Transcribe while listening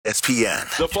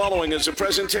ESPN. The following is a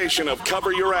presentation of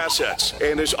Cover Your Assets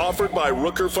and is offered by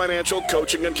Rooker Financial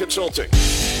Coaching and Consulting.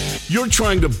 You're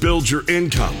trying to build your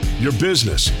income, your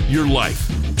business, your life.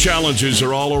 Challenges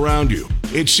are all around you.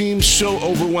 It seems so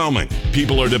overwhelming.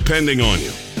 People are depending on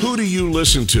you. Who do you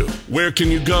listen to? Where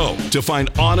can you go to find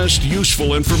honest,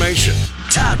 useful information?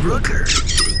 Todd Rooker.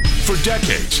 For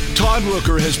decades, Todd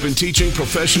Rooker has been teaching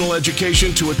professional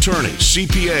education to attorneys,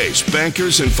 CPAs,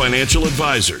 bankers, and financial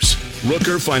advisors.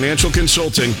 Rooker Financial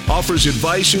Consulting offers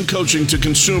advice and coaching to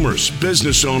consumers,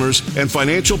 business owners, and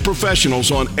financial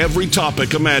professionals on every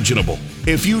topic imaginable.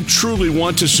 If you truly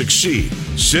want to succeed,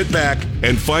 sit back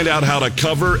and find out how to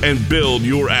cover and build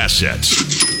your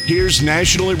assets. Here's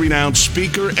nationally renowned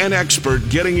speaker and expert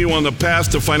getting you on the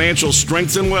path to financial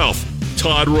strength and wealth,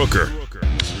 Todd Rooker.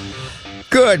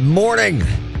 Good morning.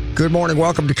 Good morning.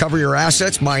 Welcome to Cover Your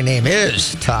Assets. My name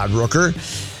is Todd Rooker,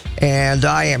 and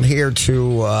I am here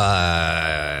to,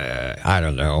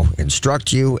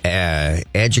 instruct you,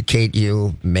 educate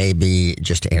you, maybe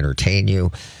just to entertain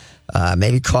you,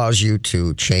 maybe cause you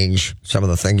to change some of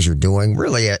the things you're doing.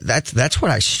 Really, that's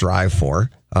what I strive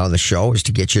for on the show, is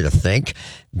to get you to think,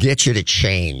 get you to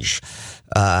change.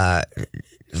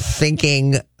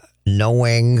 Thinking,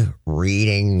 knowing,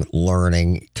 reading,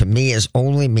 learning, to me, is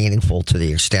only meaningful to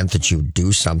the extent that you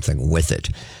do something with it.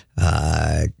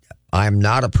 I'm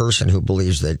not a person who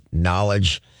believes that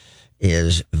knowledge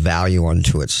is value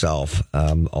unto itself,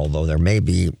 although there may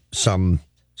be some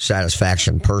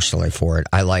satisfaction personally for it.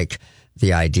 I like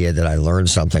the idea that I learn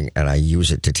something and I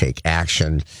use it to take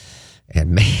action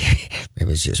and maybe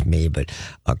it's just me, but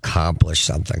accomplish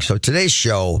something. So today's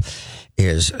show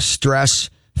is Stress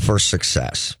for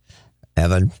Success.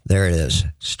 Evan, there it is.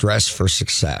 Stress for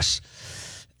Success.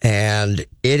 And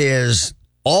it is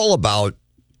all about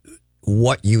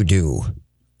what you do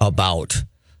about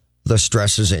the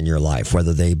stresses in your life,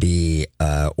 whether they be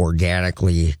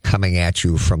organically coming at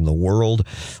you from the world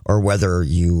or whether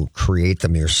you create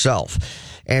them yourself.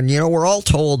 And, we're all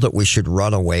told that we should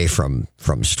run away from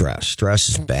stress. Stress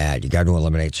is bad. You got to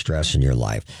eliminate stress in your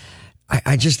life.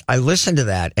 I listened to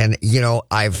that, and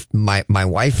my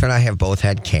wife and I have both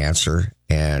had cancer,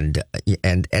 and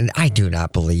I do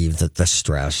not believe that the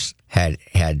stress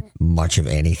had much of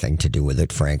anything to do with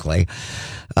it, frankly.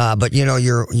 But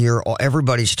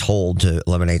everybody's told to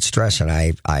eliminate stress, and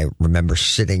I remember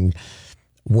sitting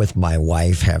with my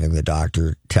wife, having the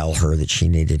doctor tell her that she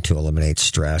needed to eliminate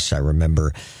stress. I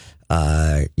remember,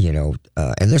 and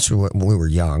this was when we were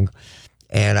young.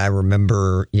 And I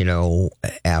remember,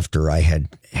 after I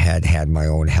had my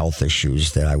own health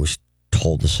issues, that I was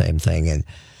told the same thing. And,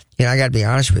 I got to be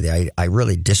honest with you, I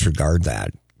really disregard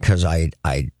that, because I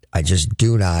just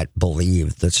do not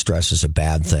believe that stress is a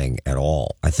bad thing at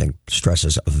all. I think stress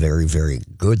is a very, very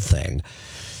good thing.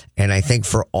 And I think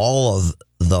for all of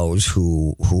those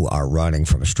who are running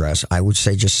from stress, I would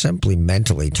say just simply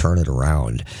mentally turn it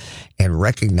around and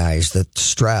recognize that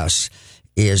stress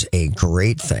is a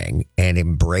great thing and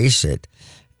embrace it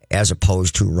as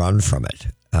opposed to run from it.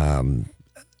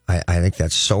 I think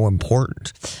that's so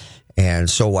important. And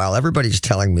so while everybody's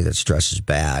telling me that stress is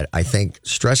bad, I think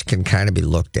stress can kind of be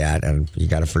looked at, and you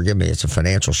got to forgive me, it's a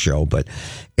financial show, but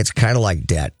it's kind of like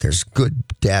debt. There's good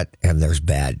debt and there's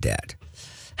bad debt.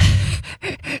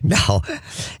 Now,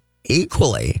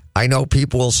 equally, I know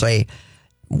people will say,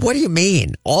 what do you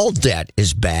mean? All debt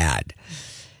is bad.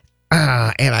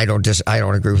 And I don't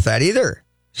agree with that either.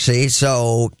 See,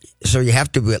 so you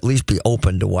have to at least be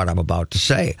open to what I'm about to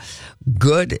say.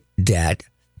 Good debt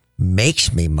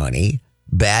makes me money.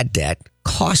 Bad debt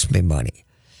costs me money.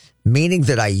 Meaning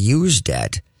that I use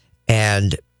debt,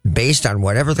 and based on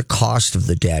whatever the cost of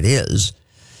the debt is,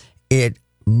 it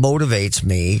motivates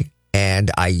me and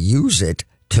I use it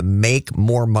to make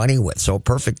more money with. So a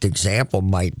perfect example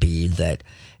might be that,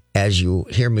 as you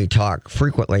hear me talk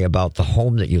frequently about the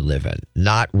home that you live in,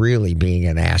 not really being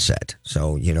an asset.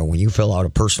 So, when you fill out a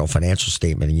personal financial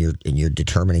statement and you're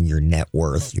determining your net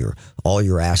worth, all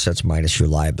your assets minus your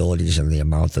liabilities and the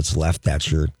amount that's left,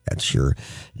 that's your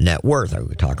net worth. I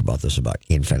would talk about this about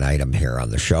infinitum here on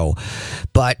the show,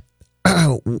 but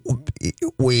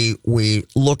we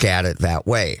look at it that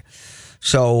way.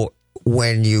 So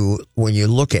when you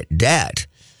look at debt,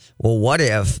 well, what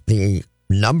if the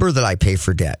number that I pay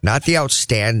for debt, not the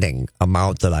outstanding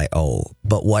amount that I owe,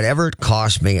 but whatever it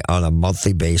costs me on a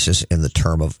monthly basis in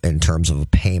terms of a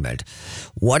payment,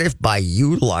 what if by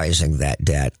utilizing that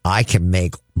debt, I can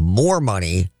make more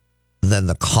money than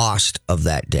the cost of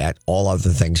that debt, all other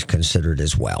things considered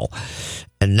as well?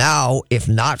 And now, if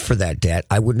not for that debt,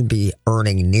 I wouldn't be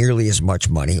earning nearly as much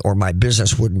money, or my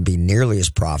business wouldn't be nearly as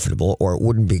profitable, or it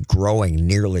wouldn't be growing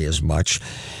nearly as much.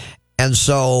 And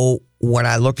so when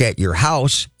I look at your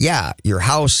house, yeah, your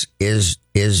house is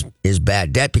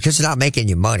bad debt because it's not making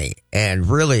you money. And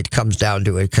really it comes down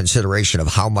to a consideration of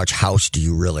how much house do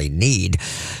you really need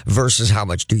versus how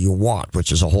much do you want,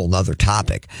 which is a whole nother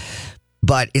topic.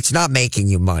 But it's not making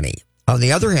you money. On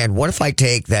the other hand, what if I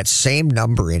take that same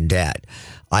number in debt,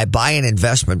 I buy an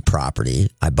investment property,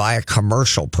 I buy a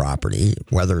commercial property,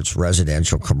 whether it's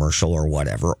residential, commercial, or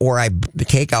whatever, or I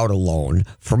take out a loan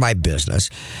for my business,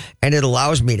 and it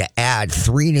allows me to add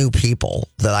 3 new people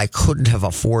that I couldn't have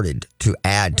afforded to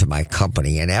add to my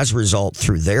company. And as a result,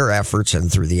 through their efforts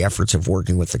and through the efforts of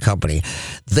working with the company,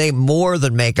 they more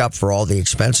than make up for all the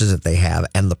expenses that they have,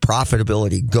 and the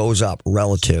profitability goes up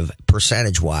relative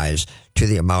percentage-wise to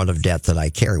the amount of debt that I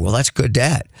carry. Well, that's good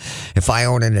debt. If I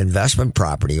own an investment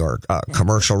property or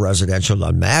commercial, residential,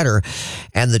 doesn't matter,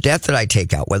 and the debt that I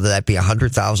take out, whether that be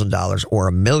 $100,000 or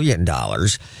 $1 million,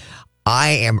 I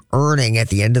am earning at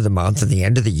the end of the month, at the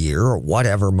end of the year, or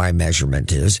whatever my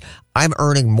measurement is, I'm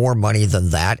earning more money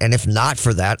than that. And if not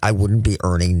for that, I wouldn't be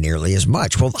earning nearly as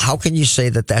much. Well, how can you say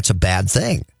that that's a bad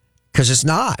thing? Because it's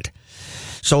not.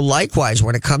 So likewise,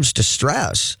 when it comes to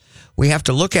stress, we have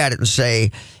to look at it and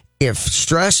say, if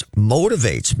stress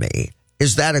motivates me,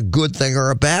 is that a good thing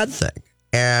or a bad thing?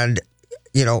 And,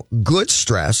 good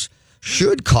stress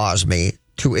should cause me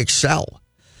to excel.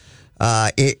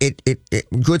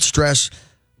 Good stress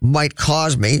might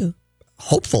cause me,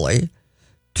 hopefully,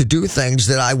 to do things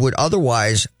that I would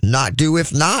otherwise not do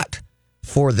if not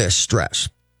for this stress.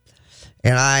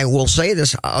 And I will say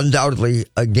this undoubtedly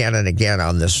again and again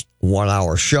on this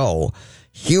 1-hour show.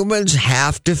 Humans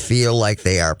have to feel like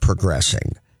they are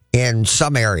progressing in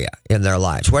some area in their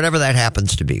lives, whatever that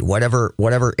happens to be, whatever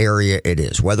area it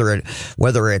is, whether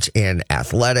it's in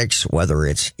athletics, whether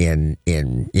it's in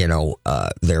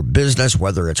their business,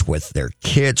 whether it's with their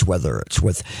kids, whether it's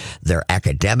with their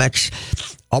academics,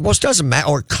 almost doesn't matter,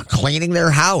 or cleaning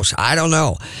their house. I don't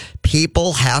know.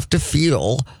 People have to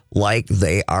feel like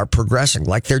they are progressing,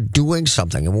 like they're doing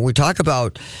something. And when we talk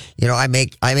about, I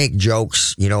make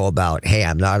jokes, about, hey,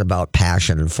 I'm not about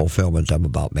passion and fulfillment. I'm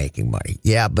about making money.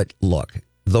 Yeah, but look,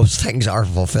 those things are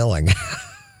fulfilling.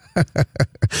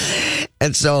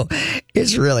 And so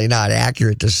it's really not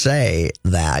accurate to say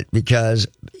that, because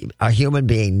a human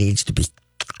being needs to be,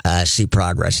 see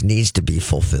progress, needs to be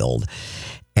fulfilled.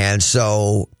 And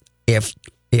so if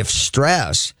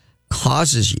stress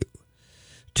causes you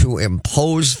to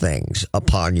impose things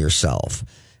upon yourself,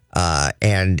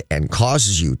 and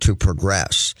causes you to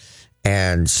progress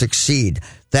and succeed,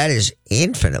 that is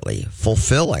infinitely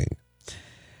fulfilling.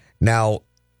 Now,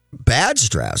 bad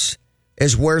stress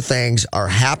is where things are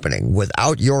happening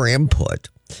without your input,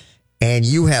 and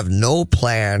you have no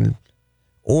plan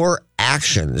or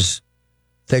actions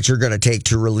that you're going to take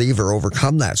to relieve or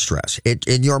overcome that stress.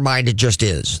 In your mind, it just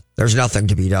is. There's nothing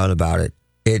to be done about it.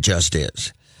 It just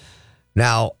is.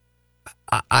 Now,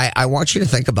 I want you to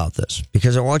think about this,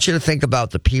 because I want you to think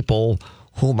about the people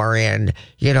whom are in,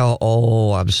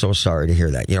 I'm so sorry to hear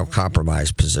that,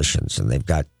 compromised positions, and they've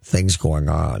got things going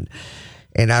on.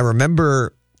 And I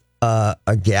remember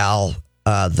a gal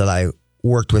that I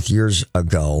worked with years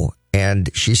ago, and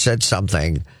she said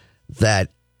something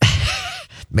that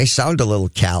may sound a little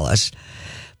callous,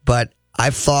 but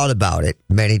I've thought about it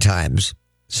many times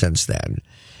since then.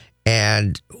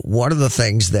 And one of the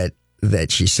things that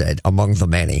she said, among the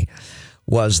many,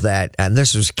 was that, and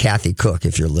this was Kathy Cook,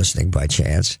 if you're listening by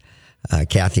chance,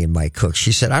 Kathy and Mike Cook,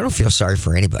 she said, I don't feel sorry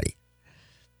for anybody.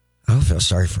 I don't feel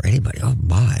sorry for anybody. Oh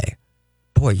my.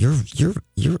 Boy, you're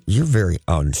very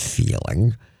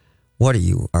unfeeling. What are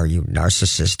you? Are you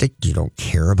narcissistic? You don't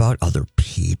care about other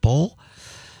people?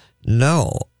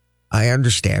 No, I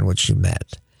understand what she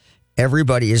meant.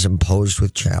 Everybody is imposed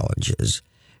with challenges,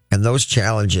 and those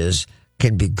challenges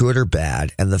can be good or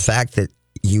bad. And the fact that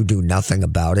you do nothing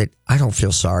about it, I don't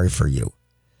feel sorry for you.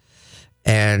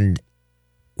 And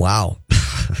wow,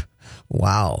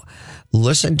 wow,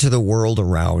 listen to the world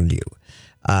around you.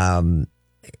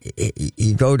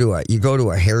 You go to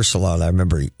a hair salon. I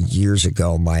remember years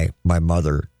ago, my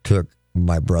mother took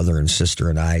my brother and sister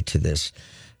and I to this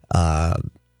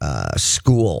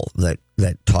school that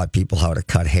taught people how to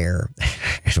cut hair.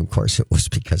 And of course it was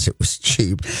because it was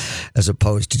cheap, as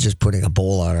opposed to just putting a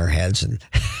bowl on our heads and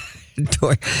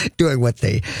doing what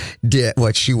they did,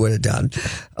 what she would have done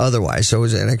otherwise. So it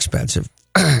was inexpensive.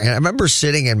 And I remember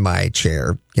sitting in my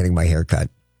chair, getting my hair cut,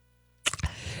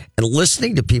 and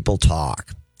listening to people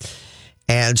talk.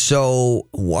 And so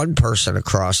one person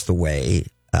across the way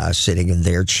sitting in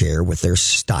their chair with their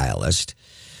stylist,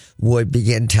 would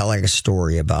begin telling a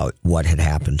story about what had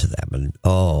happened to them. And,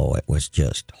 it was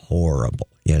just horrible.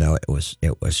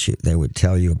 They would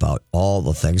tell you about all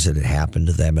the things that had happened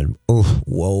to them, and,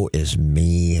 woe is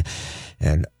me.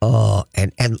 And,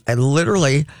 and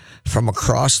literally from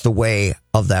across the way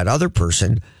of that other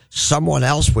person, someone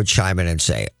else would chime in and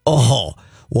say, well,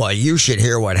 you should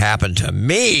hear what happened to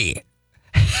me.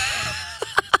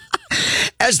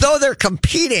 As though they're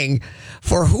competing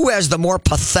for who has the more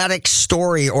pathetic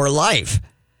story or life.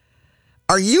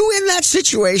 Are you in that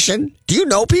situation? Do you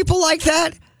know people like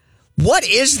that? What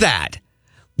is that?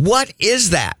 What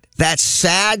is that? That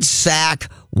sad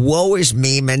sack, woe is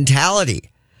me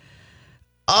mentality.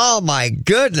 Oh my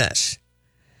goodness.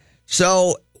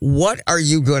 So what are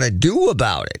you going to do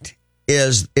about it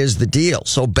is the deal.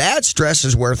 So bad stress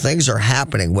is where things are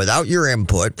happening without your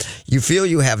input. You feel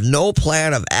you have no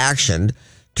plan of action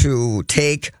to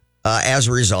take as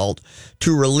a result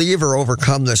to relieve or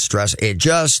overcome this stress. It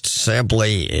just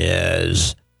simply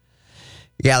is.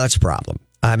 Yeah, that's a problem.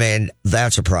 I mean,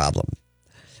 that's a problem.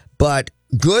 But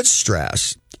good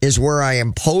stress is where I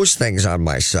impose things on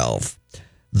myself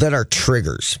that are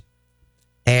triggers.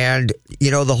 And,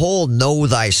 the whole know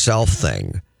thyself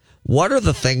thing. What are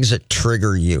the things that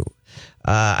trigger you?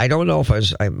 I don't know if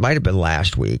I might have been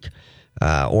last week,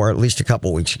 or at least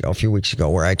a few weeks ago,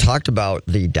 where I talked about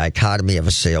the dichotomy of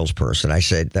a salesperson. I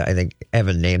said, I think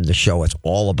Evan named the show, It's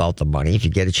All About the Money. If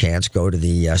you get a chance, go to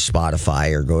the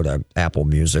Spotify or go to Apple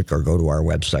Music or go to our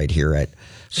website here at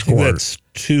Score. That's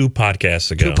 2 podcasts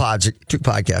ago. Two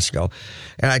podcasts ago.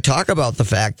 And I talk about the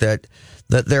fact that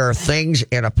there are things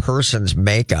in a person's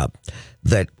makeup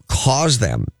that cause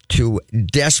them to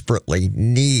desperately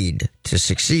need to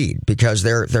succeed because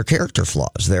they're character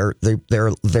flaws. They're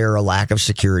a lack of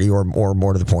security or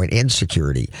more to the point,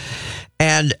 insecurity.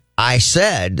 And I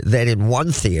said that in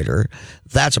one theater,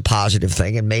 that's a positive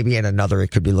thing, and maybe in another, it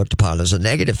could be looked upon as a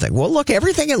negative thing. Well, look,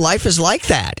 everything in life is like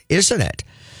that, isn't it?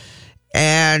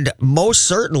 And most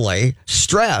certainly,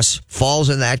 stress falls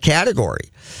in that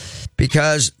category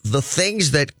because the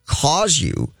things that cause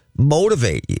you,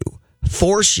 motivate you,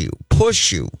 force you,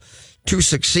 push you to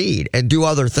succeed and do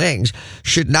other things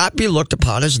should not be looked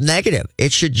upon as negative.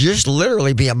 It should just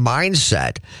literally be a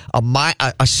mindset,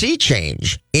 a sea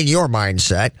change in your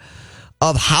mindset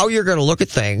of how you're going to look at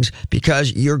things,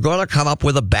 because you're going to come up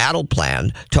with a battle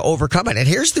plan to overcome it. And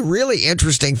here's the really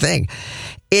interesting thing.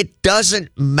 It doesn't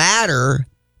matter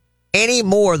any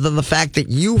more than the fact that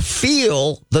you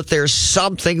feel that there's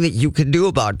something that you can do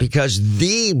about it, because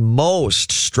the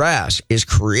most stress is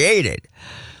created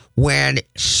when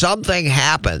something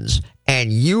happens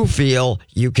and you feel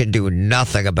you can do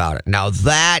nothing about it. Now,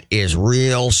 that is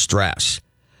real stress.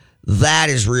 That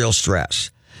is real stress.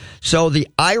 So the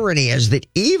irony is that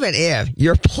even if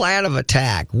your plan of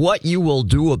attack, what you will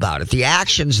do about it, the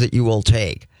actions that you will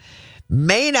take,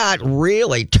 may not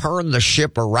really turn the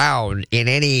ship around in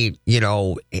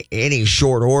any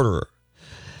short order,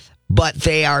 but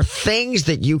they are things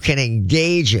that you can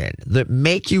engage in that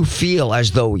make you feel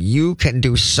as though you can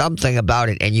do something about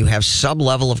it and you have some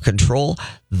level of control.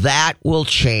 That will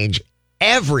change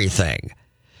everything.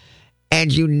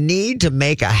 And you need to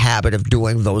make a habit of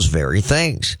doing those very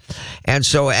things. And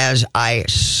so, as I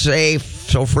say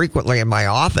so frequently in my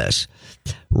office,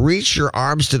 reach your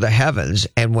arms to the heavens,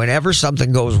 and whenever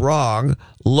something goes wrong,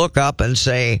 look up and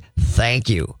say, thank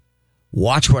you.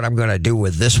 Watch what I'm going to do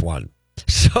with this one.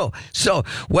 So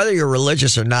whether you're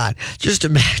religious or not, just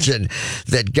imagine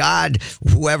that God,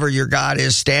 whoever your God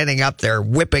is, standing up there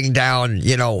whipping down,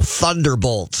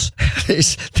 thunderbolts.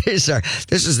 This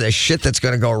is the shit that's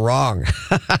going to go wrong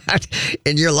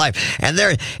in your life.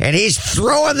 And he's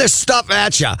throwing this stuff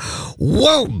at you.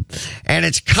 Whoom! And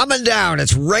it's coming down.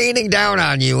 It's raining down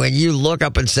on you. And you look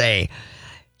up and say,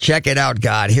 check it out,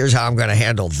 God. Here's how I'm going to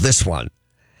handle this one.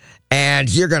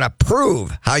 And you're going to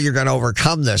prove how you're going to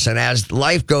overcome this. And as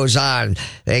life goes on,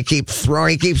 he keeps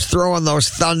throwing those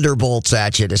thunderbolts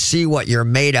at you to see what you're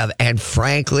made of. And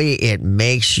frankly, it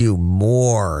makes you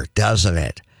more, doesn't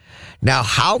it? Now,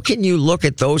 how can you look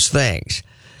at those things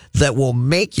that will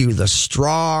make you the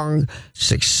strong,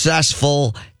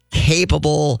 successful,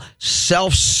 capable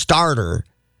self-starter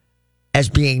as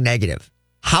being negative?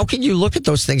 How can you look at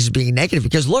those things as being negative?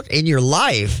 Because look, in your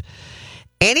life,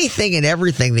 anything and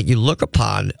everything that you look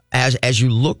upon as you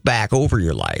look back over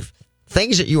your life,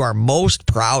 things that you are most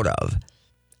proud of,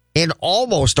 in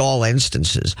almost all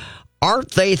instances,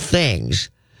 aren't they things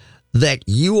that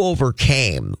you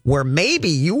overcame, where maybe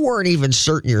you weren't even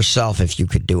certain yourself if you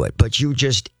could do it, but you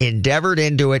just endeavored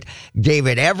into it, gave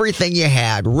it everything you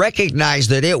had,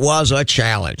 recognized that it was a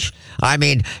challenge. I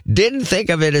mean, didn't think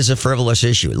of it as a frivolous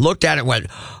issue. Looked at it and went,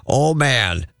 oh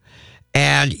man.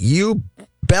 And you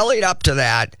bellied up to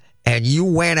that and you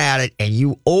went at it and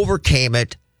you overcame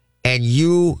it, and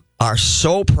you are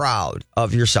so proud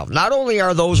of yourself. Not only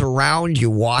are those around you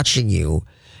watching you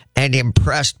and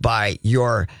impressed by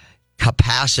your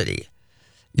capacity,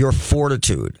 your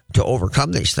fortitude to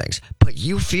overcome these things, but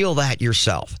you feel that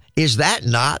yourself. Is that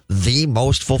not the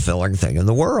most fulfilling thing in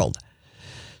the world?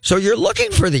 So you're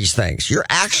looking for these things. You're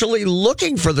actually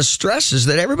looking for the stresses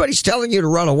that everybody's telling you to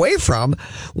run away from.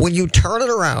 When you turn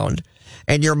it around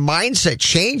and your mindset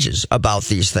changes about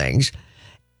these things,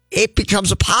 it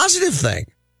becomes a positive thing.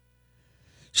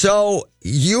 So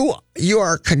you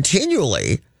are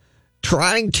continually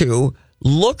trying to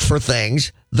look for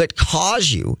things that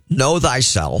cause you, know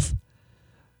thyself,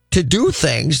 to do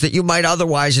things that you might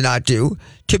otherwise not do,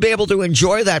 to be able to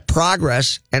enjoy that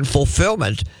progress and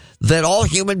fulfillment that all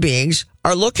human beings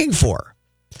are looking for.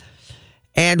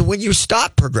 And when you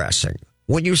stop progressing,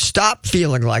 when you stop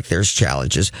feeling like there's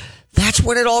challenges, that's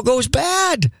when it all goes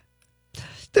bad.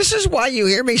 This is why you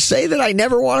hear me say that I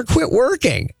never want to quit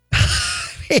working.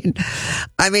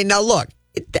 I mean, now look,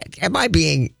 am I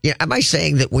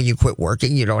saying that when you quit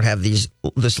working, you don't have this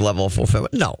level of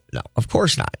fulfillment? No, of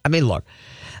course not. I mean, look,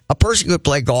 a person could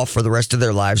play golf for the rest of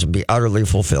their lives and be utterly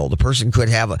fulfilled. A person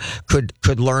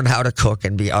could learn how to cook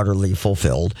and be utterly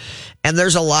fulfilled. And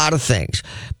there's a lot of things.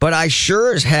 But I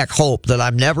sure as heck hope that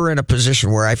I'm never in a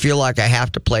position where I feel like I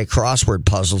have to play crossword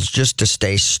puzzles just to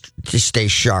stay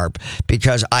sharp,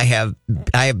 because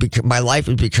my life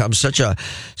has become such a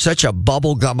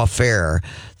bubblegum affair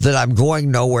that I'm going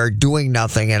nowhere, doing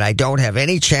nothing, and I don't have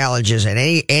any challenges and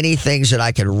any things that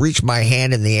I can reach my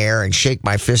hand in the air and shake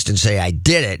my fist and say, I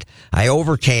did it. I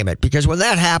overcame it. Because when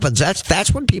that happens,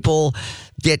 that's when people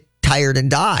get tired and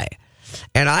die.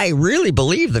 And I really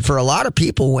believe that for a lot of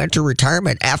people who enter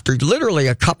retirement after literally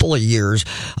a couple of years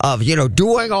of,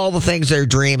 doing all the things they're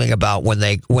dreaming about when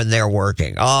they're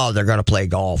working. Oh, they're going to play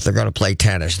golf. They're going to play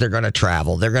tennis. They're going to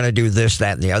travel. They're going to do this,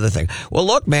 that, and the other thing. Well,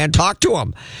 look, man, talk to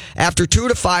them. After 2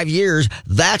 to 5 years,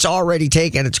 that's already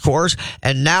taken its course.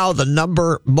 And now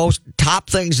the most top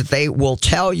things that they will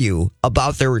tell you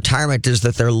about their retirement is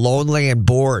that they're lonely and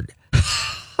bored.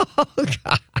 Oh,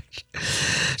 gosh.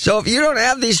 So if you don't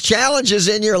have these challenges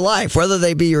in your life, whether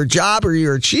they be your job or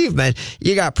your achievement,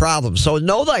 you got problems. So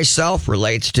know thyself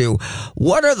relates to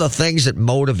what are the things that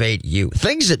motivate you,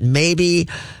 things that maybe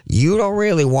you don't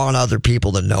really want other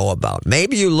people to know about.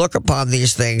 Maybe you look upon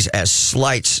these things as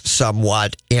slights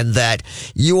somewhat, in that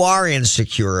you are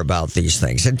insecure about these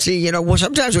things. And see,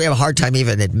 sometimes we have a hard time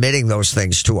even admitting those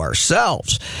things to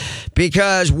ourselves,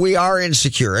 because we are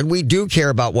insecure and we do care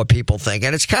about what people think.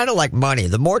 And it's kind of like money.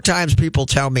 The more times people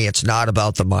tell me it's not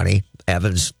about the money,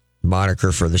 Evan's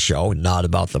moniker for the show, not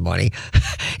about the money.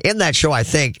 In that show, I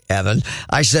think, Evan,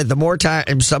 I said the more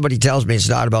time somebody tells me it's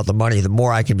not about the money, the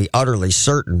more I can be utterly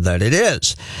certain that it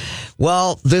is.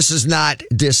 Well, this is not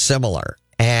dissimilar.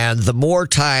 And the more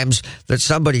times that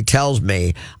somebody tells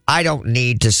me I don't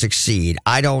need to succeed,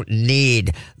 I don't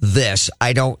need this,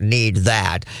 I don't need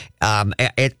that,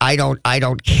 I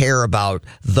don't care about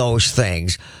those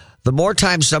things. The more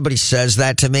times somebody says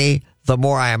that to me, the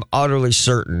more I am utterly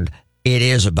certain it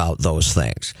is about those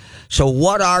things. So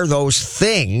what are those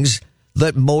things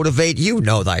that motivate you?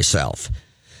 Know thyself.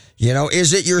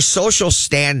 Is it your social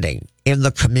standing in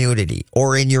the community,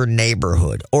 or in your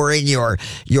neighborhood, or in your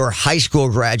high school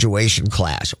graduation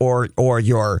class, or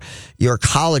your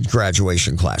college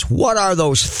graduation class? What are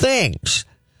those things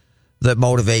that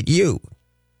motivate you?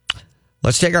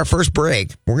 Let's take our first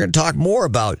break. We're going to talk more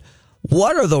about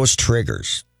what are those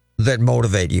triggers that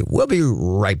motivate you. We'll be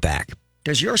right back.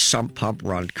 Does your sump pump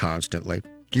run constantly?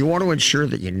 Do you want to ensure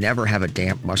that you never have a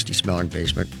damp, musty-smelling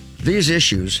basement? These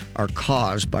issues are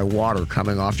caused by water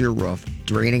coming off your roof,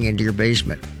 draining into your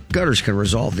basement. Gutters can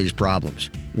resolve these problems.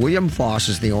 William Foss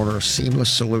is the owner of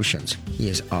Seamless Solutions. He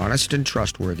is honest and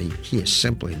trustworthy. He is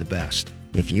simply the best.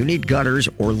 If you need gutters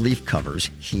or leaf covers,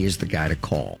 he is the guy to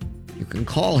call. You can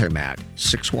call him at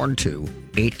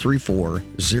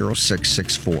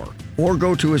 612-834-0664 or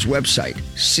go to his website,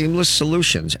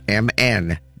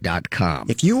 seamlessolutionsmn.com.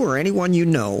 If you or anyone you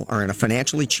know are in a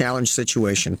financially challenged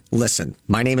situation, listen.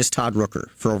 My name is Todd Rooker.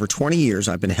 For over 20 years,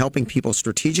 I've been helping people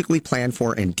strategically plan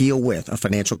for and deal with a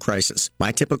financial crisis.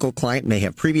 My typical client may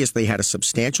have previously had a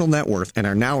substantial net worth and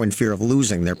are now in fear of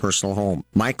losing their personal home.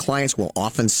 My clients will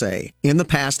often say, in the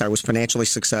past, I was financially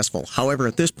successful. However,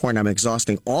 at this point, I'm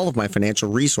exhausting all of my financial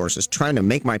resources trying to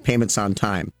make my payments on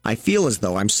time. I feel as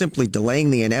though I'm simply delaying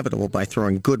the inevitable by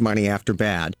throwing good money after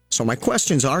bad. So my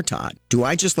questions are, Todd, do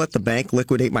I just let the bank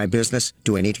liquidate my business?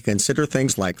 Do I need to consider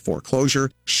things like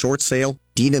foreclosure, short sale,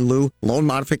 deed in lieu, loan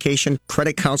modification,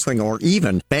 credit counseling, or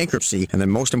even bankruptcy? And then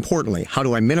most importantly, how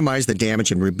do I minimize the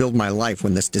damage and rebuild my life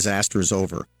when this disaster is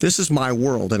over? This is my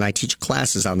world, and I teach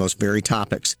classes on those very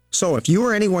topics. So if you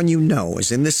or anyone you know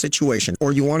is in this situation,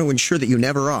 or you want to ensure that you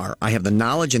never are, I have the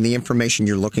knowledge and the information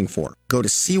you're looking for. Go to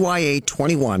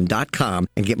CYA21.com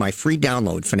and get my free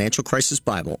download, Financial Crisis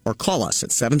Bible, or call us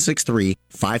at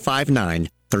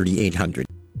 763-559-3800.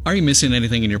 Are you missing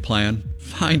anything in your plan?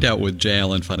 Find out with J.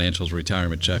 Allen Financial's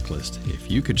retirement checklist.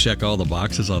 If you could check all the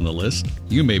boxes on the list,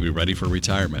 you may be ready for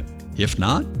retirement. If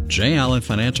not, J. Allen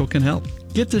Financial can help.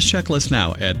 Get this checklist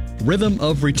now at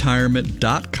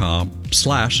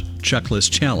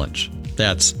rhythmofretirement.com/checklist challenge.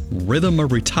 That's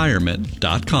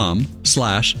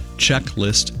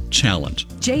rhythmofretirement.com/checklist challenge.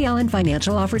 J. Allen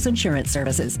Financial offers insurance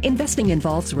services. Investing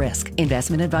involves risk.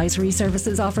 Investment advisory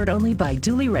services offered only by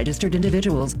duly registered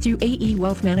individuals through AE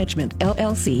Wealth Management,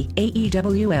 LLC,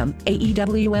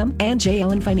 AEWM, and J.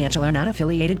 Allen Financial are not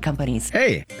affiliated companies.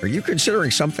 Hey, are you considering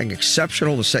something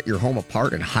exceptional to set your home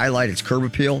apart and highlight its curb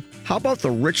appeal? How about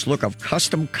the rich look of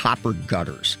custom copper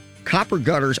gutters? Copper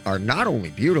gutters are not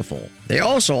only beautiful, they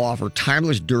also offer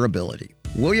timeless durability.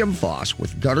 William Voss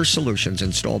with Gutter Solutions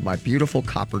installed my beautiful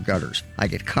copper gutters. I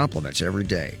get compliments every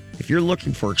day. If you're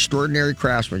looking for extraordinary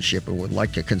craftsmanship and would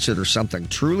like to consider something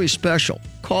truly special,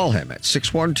 call him at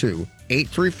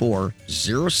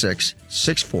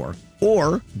 612-834-0664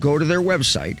 or go to their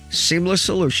website,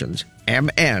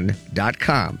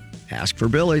 seamlesssolutions.mn.com. Ask for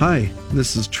Billy. Hi,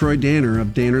 this is Troy Danner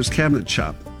of Danner's Cabinet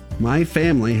Shop. My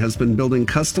family has been building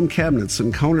custom cabinets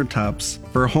and countertops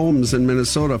for homes in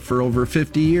Minnesota for over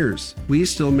 50 years. We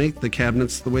still make the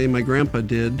cabinets the way my grandpa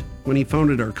did when he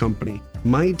founded our company.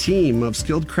 My team of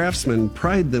skilled craftsmen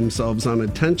pride themselves on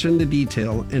attention to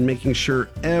detail and making sure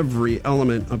every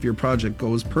element of your project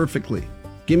goes perfectly.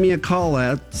 Give me a call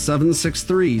at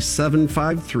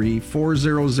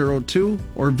 763-753-4002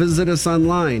 or visit us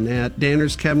online at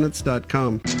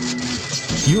dannerscabinets.com.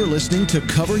 You're listening to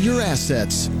Cover Your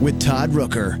Assets with Todd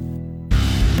Rooker.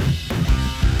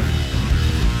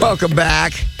 Welcome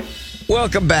back.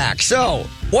 Welcome back. So,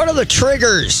 what are the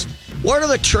triggers? What are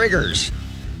the triggers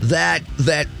that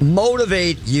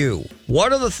motivate you?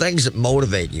 What are the things that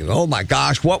motivate you? Oh my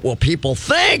gosh, what will people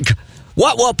think?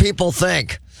 What will people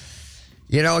think?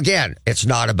 You know, again, it's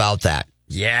not about that.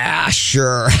 Yeah,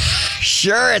 sure.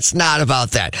 Sure, it's not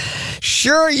about that.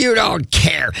 Sure, you don't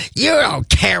care. You don't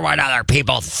care what other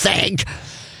people think.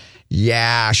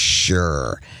 Yeah,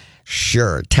 sure.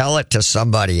 Sure, tell it to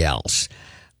somebody else.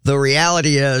 The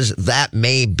reality is that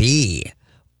may be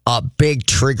a big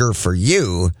trigger for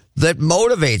you that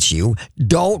motivates you.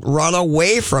 Don't run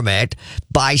away from it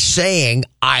by saying,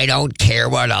 I don't care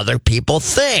what other people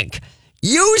think.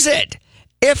 Use it.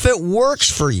 If it works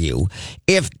for you,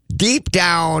 if deep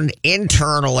down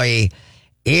internally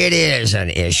it is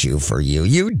an issue for you,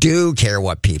 you do care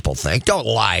what people think, don't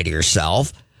lie to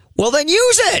yourself, well then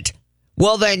use it.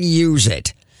 Well then use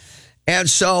it. And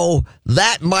so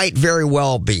that might very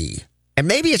well be. And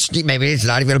maybe it's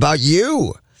not even about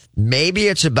you. Maybe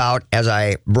it's about, as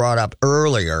I brought up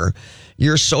earlier,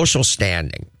 your social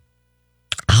standing.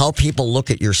 How people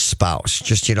look at your spouse.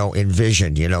 Just,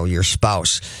 envision, your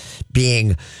spouse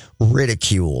being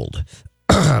ridiculed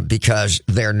because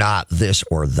they're not this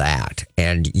or that.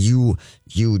 And you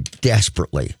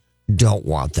desperately don't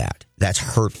want that. That's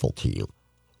hurtful to you.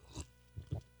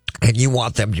 And you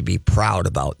want them to be proud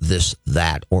about this,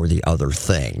 that, or the other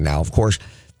thing. Now, of course,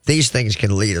 these things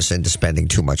can lead us into spending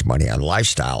too much money on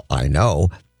lifestyle, I know.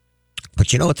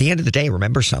 But at the end of the day,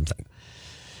 remember something.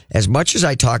 As much as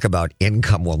I talk about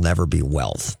income will never be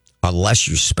wealth, unless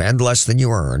you spend less than you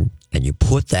earn and you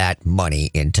put that money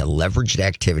into leveraged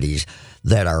activities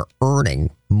that are earning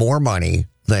more money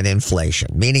than inflation,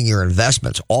 meaning your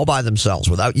investments all by themselves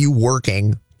without you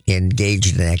working,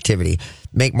 engaged in activity,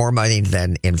 make more money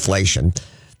than inflation,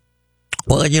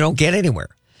 well, then you don't get anywhere.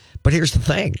 But here's the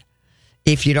thing.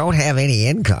 If you don't have any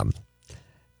income,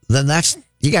 then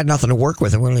you got nothing to work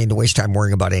with, and we don't need to waste time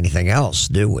worrying about anything else,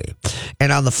 do we?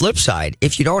 And on the flip side,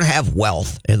 if you don't have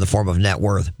wealth in the form of net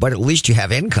worth, but at least you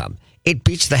have income, it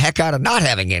beats the heck out of not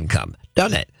having income.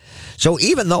 doesn't it? So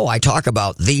even though I talk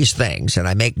about these things and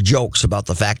I make jokes about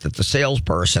the fact that the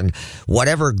salesperson,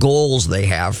 whatever goals they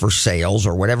have for sales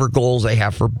or whatever goals they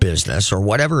have for business or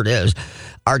whatever it is,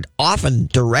 are often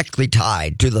directly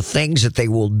tied to the things that they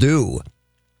will do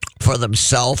for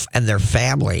themselves and their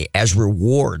family as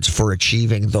rewards for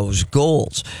achieving those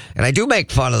goals. And I do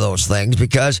make fun of those things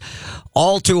because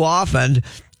all too often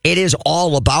it is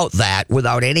all about that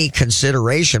without any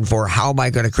consideration for how am I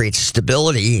going to create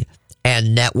stability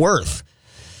and net worth.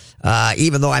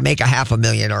 Even though I make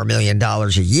 $500,000 or $1 million a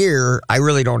year, I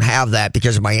really don't have that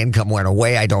because my income went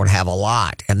away. I don't have a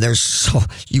lot. And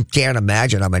you can't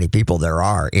imagine how many people there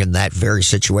are in that very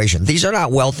situation. These are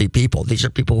not wealthy people. These are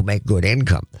people who make good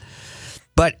income.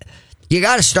 But you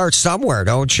got to start somewhere,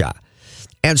 don't you?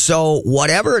 And so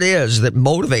whatever it is that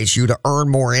motivates you to earn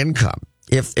more income,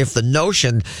 if the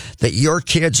notion that your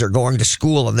kids are going to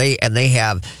school and they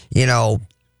have,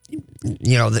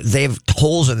 they have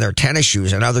holes in their tennis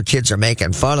shoes and other kids are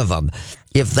making fun of them.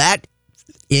 If that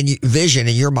vision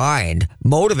in your mind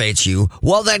motivates you,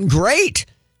 well, then great.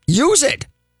 Use it.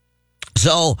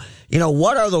 So,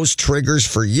 what are those triggers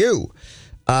for you?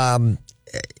 And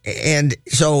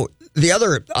so the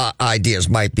other ideas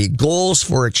might be goals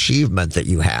for achievement that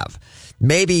you have.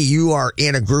 Maybe you are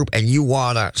in a group and you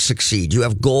want to succeed. You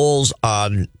have goals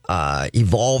on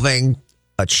evolving,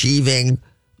 achieving,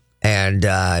 and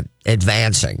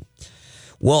advancing.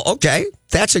 Well, okay,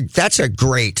 that's a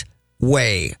great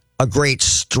way, a great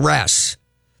stress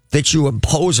that you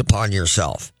impose upon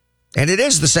yourself, and it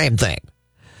is the same thing.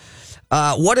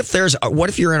 What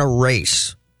if you're in a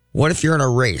race? What if you're in a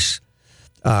race?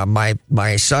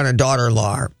 My son and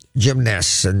daughter-in-law are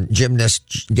gymnasts, and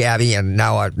gymnast Gabby, and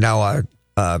now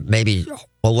maybe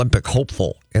Olympic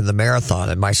hopeful in the marathon,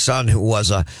 and my son who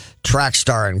was a track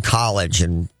star in college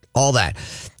and all that.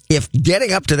 If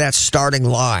getting up to that starting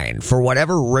line for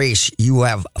whatever race you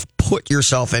have put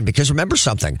yourself in, because remember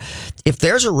something, if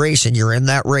there's a race and you're in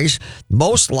that race,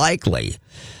 most likely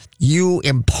you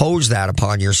impose that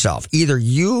upon yourself. Either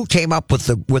you came up with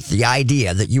the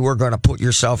idea that you were going to put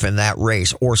yourself in that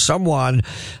race, or someone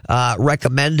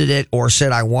recommended it or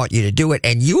said, I want you to do it,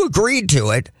 and you agreed to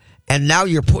it, and now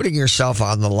you're putting yourself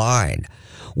on the line.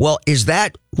 Well, is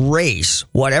that race,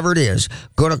 whatever it is,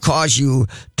 going to cause you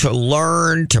to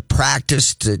learn, to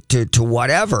practice, to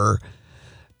whatever,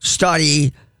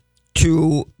 study,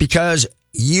 because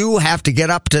you have to get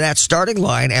up to that starting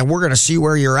line, and we're going to see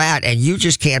where you're at, and you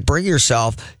just can't bring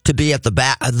yourself to be at the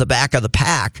back of the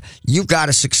pack. You've got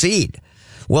to succeed.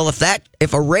 Well,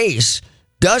 if a race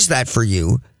does that for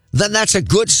you, then that's a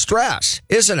good stress,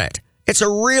 isn't it? It's a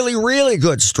really, really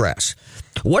good stress.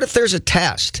 What if there's a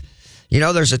test?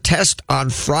 There's a test on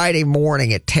Friday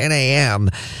morning at 10 a.m.,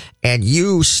 and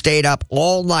you stayed up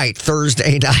all night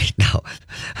Thursday night. Now,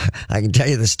 I can tell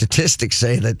you the statistics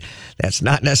say that that's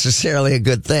not necessarily a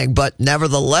good thing, but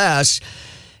nevertheless,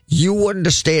 you wouldn't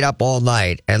have stayed up all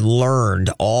night and learned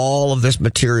all of this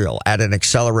material at an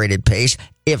accelerated pace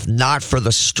if not for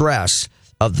the stress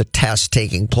of the test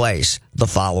taking place the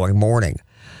following morning.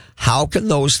 How can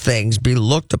those things be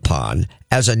looked upon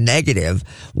as a negative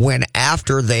when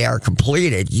after they are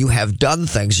completed, you have done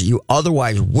things you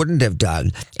otherwise wouldn't have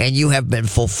done, and you have been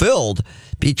fulfilled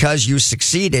because you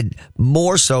succeeded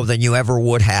more so than you ever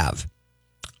would have?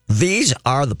 These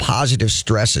are the positive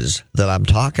stresses that I'm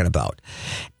talking about.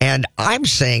 And I'm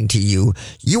saying to you,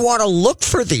 you want to look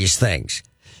for these things.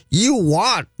 You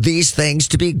want these things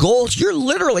to be goals. You're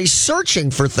literally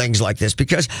searching for things like this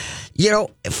because,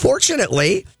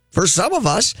 fortunately, for some of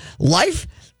us, life,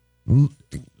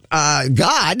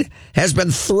 God has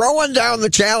been throwing down the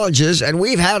challenges, and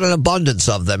we've had an abundance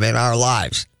of them in our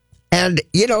lives. And,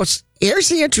 here's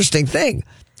the interesting thing.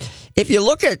 If you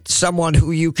look at someone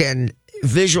who you can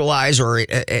visualize or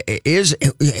is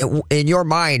in your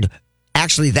mind,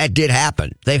 actually, that did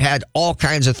happen. They've had all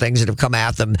kinds of things that have come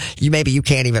at them. Maybe you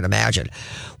can't even imagine.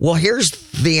 Well, here's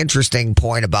the interesting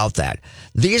point about that.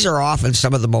 These are often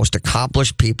some of the most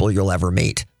accomplished people you'll ever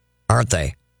meet, aren't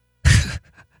they?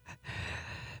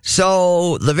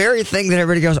 So the very thing that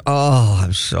everybody goes, oh,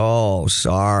 I'm so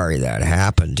sorry that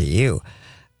happened to you.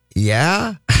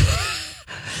 Yeah.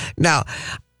 Now,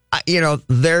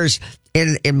 there's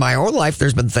in my own life,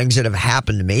 there's been things that have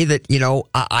happened to me that,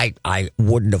 I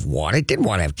wouldn't have wanted. Didn't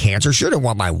want to have cancer. Sure didn't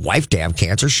want my wife to have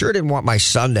cancer. Sure didn't want my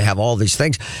son to have all these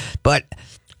things. But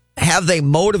have they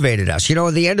motivated us?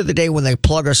 At the end of the day, when they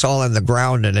plug us all in the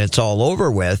ground and it's all over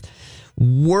with,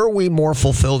 were we more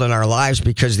fulfilled in our lives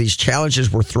because these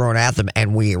challenges were thrown at them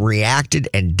and we reacted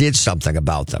and did something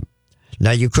about them?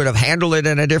 Now, you could have handled it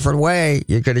in a different way.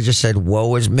 You could have just said,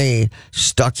 woe is me,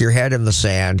 stuck your head in the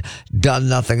sand, done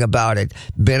nothing about it,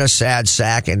 been a sad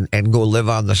sack and go live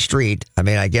on the street. I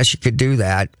mean, I guess you could do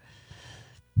that.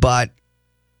 But,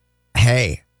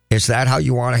 hey, is that how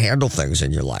you want to handle things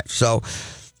in your life? So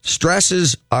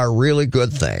stresses are really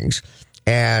good things.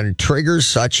 And triggers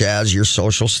such as your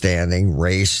social standing,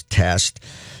 race, test.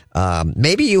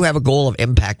 Maybe you have a goal of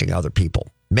impacting other people.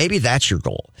 Maybe that's your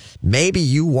goal. Maybe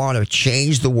you want to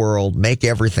change the world, make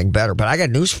everything better. But I got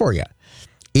news for you.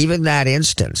 Even that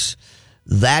instance,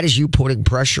 that is you putting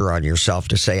pressure on yourself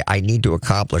to say, I need to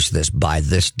accomplish this by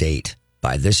this date,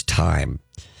 by this time,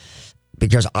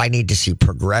 because I need to see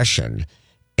progression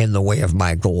in the way of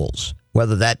my goals,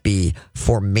 whether that be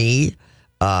for me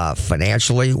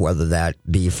financially, whether that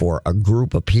be for a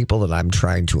group of people that I'm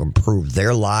trying to improve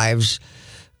their lives.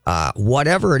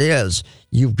 Whatever it is,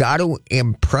 you've got to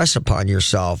impress upon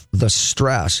yourself the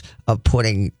stress of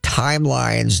putting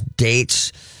timelines,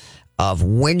 dates of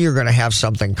when you're going to have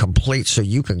something complete so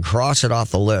you can cross it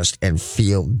off the list and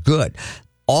feel good.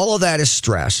 All of that is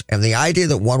stress, and the idea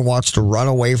that one wants to run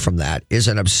away from that is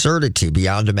an absurdity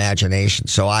beyond imagination.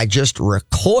 So I just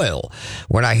recoil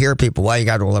when I hear people, well, you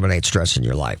got to eliminate stress in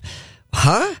your life.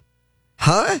 Huh?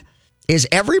 Is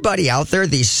everybody out there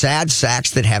these sad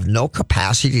sacks that have no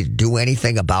capacity to do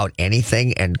anything about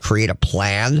anything and create a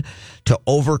plan to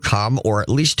overcome or at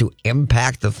least to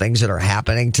impact the things that are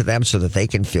happening to them so that they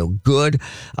can feel good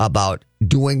about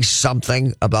doing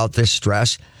something about this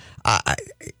stress?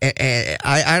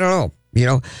 I don't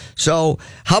know, So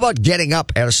how about getting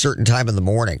up at a certain time in the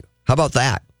morning? How about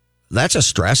that? That's a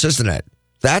stress, isn't it?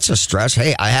 That's a stress.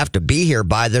 Hey, I have to be here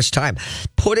by this time.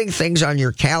 Putting things on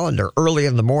your calendar early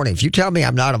in the morning. If you tell me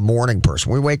I'm not a morning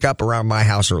person, we wake up around my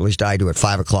house, or at least I do, at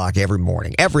 5 o'clock every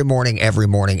morning. Every morning.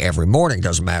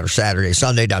 Doesn't matter. Saturday,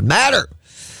 Sunday, doesn't matter.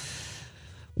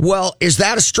 Well, is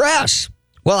that a stress?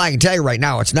 Well, I can tell you right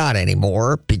now it's not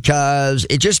anymore because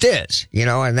it just is,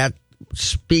 and that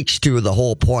speaks to the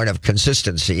whole point of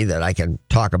consistency that I can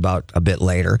talk about a bit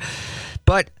later.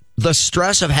 But the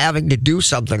stress of having to do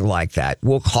something like that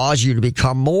will cause you to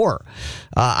become more.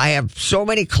 I have so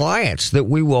many clients that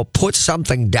we will put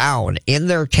something down in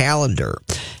their calendar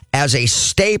as a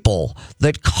staple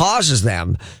that causes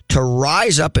them to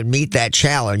rise up and meet that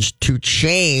challenge to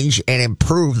change and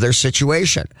improve their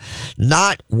situation.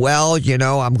 Not, I'm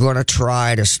going to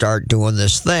try to start doing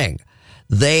this thing.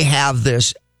 They have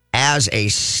this as a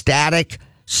static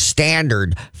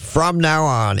standard from now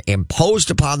on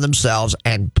imposed upon themselves,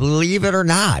 and believe it or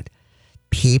not,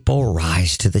 people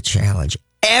rise to the challenge.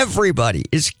 Everybody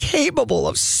is capable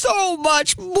of so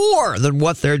much more than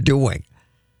what they're doing.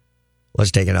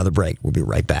 Let's take another break. We'll be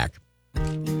right back.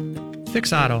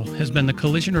 Fix Auto has been the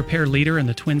collision repair leader in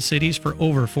the Twin Cities for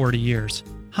over 40 years.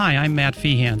 Hi, I'm Matt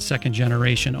Feehan,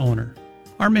 second-generation owner.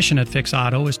 Our mission at Fix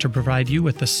Auto is to provide you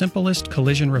with the simplest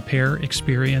collision repair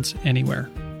experience anywhere.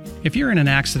 If you're in an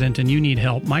accident and you need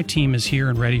help, my team is here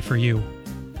and ready for you.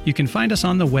 You can find us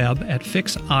on the web at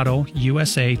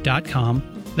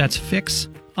fixautousa.com. That's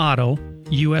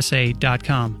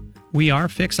fixautousa.com. We are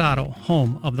Fix Auto,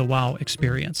 home of the WOW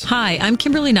experience. Hi, I'm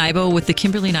Kimberly Nybo with the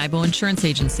Kimberly Nybo Insurance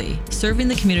Agency, serving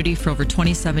the community for over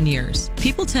 27 years.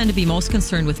 People tend to be most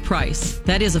concerned with price.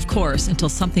 That is, of course, until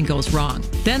something goes wrong.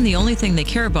 Then the only thing they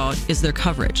care about is their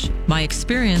coverage. My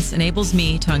experience enables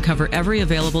me to uncover every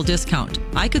available discount.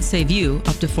 I could save you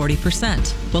up to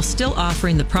 40%, while still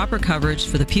offering the proper coverage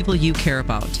for the people you care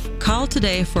about. Call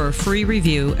today for a free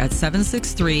review at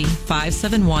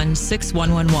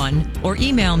 763-571-6111 or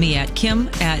email me at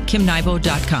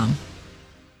kim@kimnybo.com.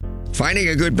 Finding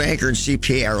a good banker and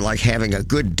CPA are like having a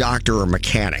good doctor or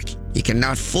mechanic. You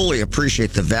cannot fully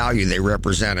appreciate the value they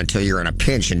represent until you're in a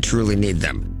pinch and truly need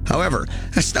them. However,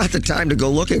 that's not the time to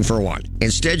go looking for one.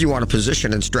 Instead, you want to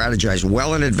position and strategize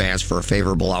well in advance for a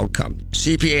favorable outcome.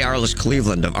 CPA Arliss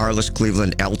Cleveland of Arliss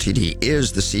Cleveland LTD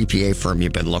is the CPA firm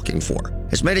you've been looking for.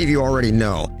 As many of you already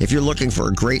know, if you're looking for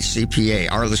a great CPA,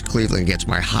 Arliss Cleveland gets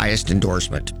my highest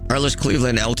endorsement. Arliss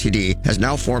Cleveland LTD has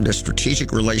now formed a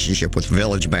strategic relationship with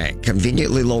Village Bank,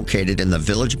 conveniently located in the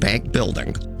Village Bank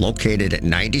building, located at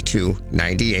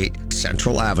 9298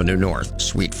 Central Avenue North,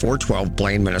 Suite 412,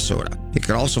 Blaine, Minnesota. You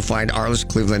can also find Arliss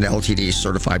Cleveland LTD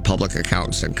certified public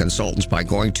accountants and consultants by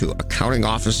going to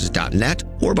accountingoffices.net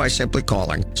or by simply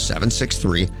calling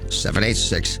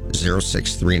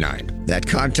 763-786-0639. That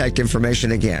contact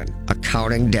information again,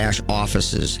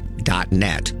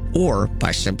 accounting-offices.net or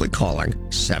by simply calling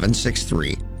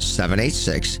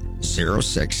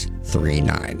 763-786-0639.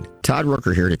 3939. Todd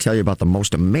Rooker here to tell you about the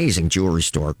most amazing jewelry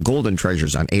store, Golden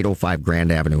Treasures on 805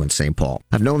 Grand Avenue in St. Paul.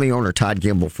 I've known the owner, Todd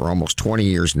Gimble, for almost 20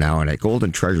 years now, and at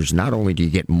Golden Treasures, not only do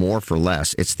you get more for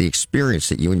less, it's the experience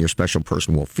that you and your special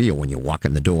person will feel when you walk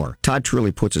in the door. Todd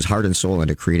truly puts his heart and soul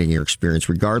into creating your experience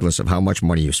regardless of how much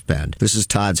money you spend. This is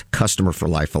Todd's customer for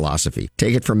life philosophy.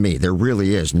 Take it from me, there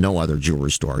really is no other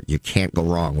jewelry store. You can't go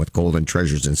wrong with Golden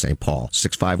Treasures in St. Paul.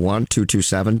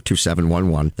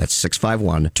 651-227-2711. That's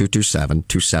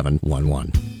 651-227-2711.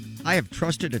 I have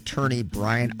trusted attorney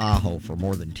Brian Aho for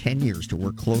more than 10 years to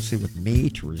work closely with me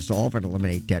to resolve and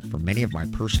eliminate debt for many of my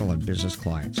personal and business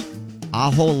clients.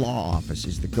 Aho Law Office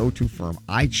is the go-to firm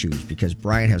I choose because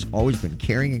Brian has always been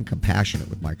caring and compassionate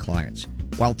with my clients,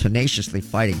 while tenaciously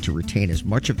fighting to retain as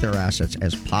much of their assets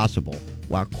as possible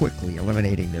while quickly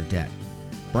eliminating their debt.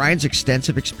 Brian's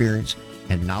extensive experience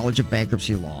and knowledge of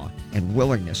bankruptcy law and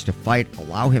willingness to fight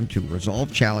allow him to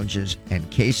resolve challenges and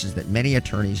cases that many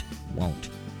attorneys won't.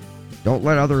 Don't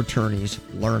let other attorneys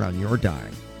learn on your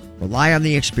dime. Rely on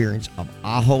the experience of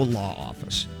Aho Law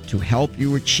Office to help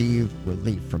you achieve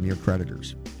relief from your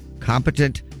creditors.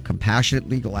 Competent, compassionate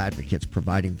legal advocates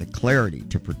providing the clarity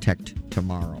to protect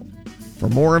tomorrow. For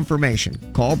more information,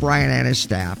 call Brian and his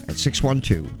staff at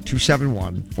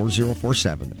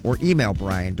 612-271-4047 or email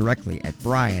Brian directly at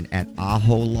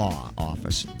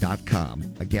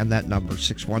brian@aholawoffice.com. Again, that number,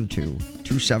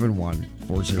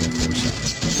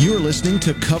 612-271-4047. You're listening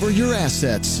to Cover Your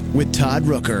Assets with Todd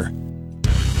Rooker.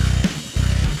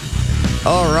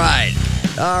 All right.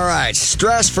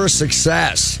 Stress for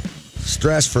success.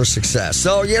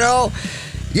 So,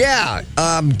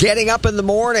 getting up in the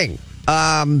morning.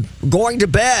 Going to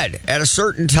bed at a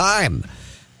certain time,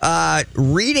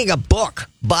 reading a book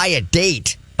by a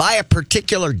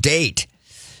particular date,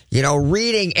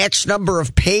 reading X number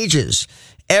of pages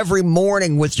every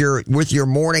morning with your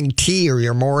morning tea or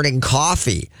your morning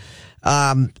coffee,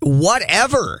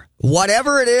 whatever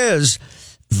it is.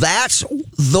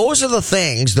 Those are the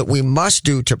things that we must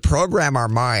do to program our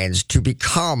minds to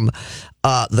become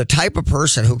the type of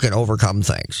person who can overcome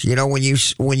things. When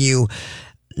you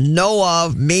know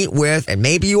of, meet with, and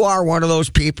maybe you are one of those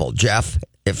people, Jeff,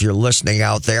 if you're listening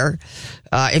out there,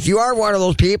 if you are one of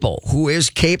those people who is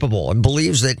capable and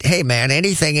believes that, hey man,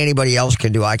 anything anybody else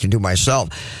can do, I can do myself.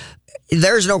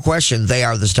 There's no question they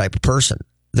are this type of person.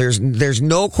 There's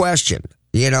no question,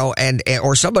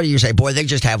 or somebody you say, boy, they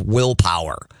just have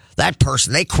willpower. That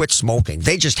person, they quit smoking.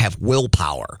 They just have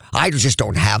willpower. I just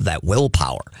don't have that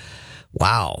willpower.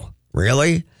 Wow.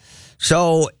 Really?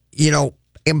 So,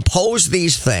 impose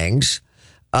these things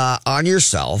on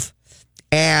yourself,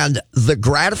 and the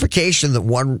gratification that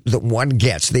one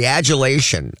gets, the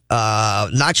adulation,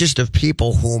 not just of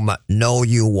people whom know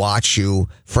you, watch you,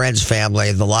 friends,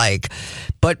 family, the like,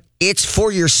 but it's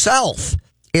for yourself.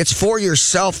 It's for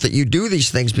yourself that you do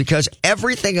these things, because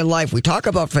everything in life, we talk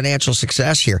about financial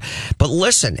success here, but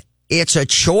listen, it's a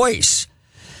choice,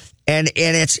 and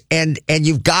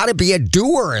you've got to be a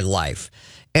doer in life.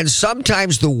 And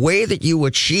sometimes the way that you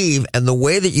achieve and the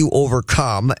way that you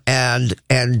overcome and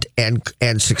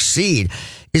succeed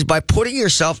is by putting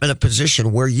yourself in a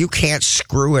position where you can't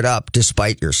screw it up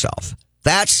despite yourself.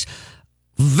 That's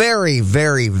very,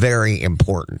 very, very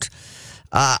important.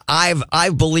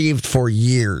 I've believed for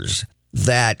years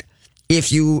that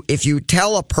if you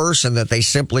tell a person that they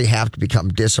simply have to become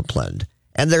disciplined,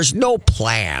 and there's no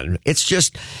plan. It's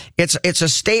a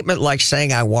statement like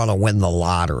saying, I want to win the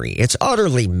lottery. It's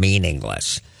utterly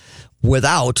meaningless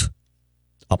without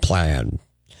a plan,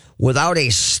 without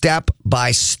a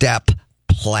step-by-step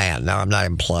plan. Now, I'm not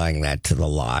implying that to the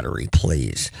lottery,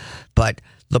 please. But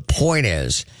the point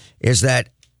is that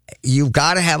you've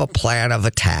got to have a plan of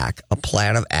attack, a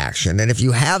plan of action. And if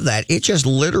you have that, it just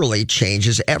literally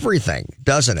changes everything,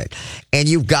 doesn't it? And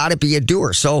you've got to be a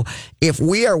doer. So if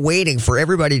we are waiting for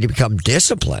everybody to become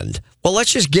disciplined, well,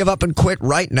 let's just give up and quit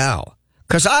right now.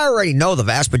 Because I already know the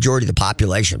vast majority of the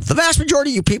population, the vast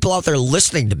majority of you people out there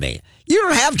listening to me, you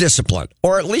don't have discipline,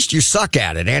 or at least you suck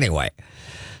at it anyway.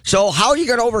 So how are you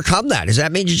going to overcome that? Does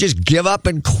that mean you just give up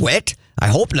and quit? I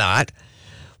hope not.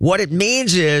 What it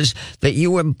means is that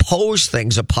you impose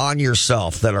things upon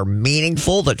yourself that are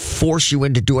meaningful, that force you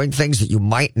into doing things that you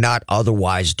might not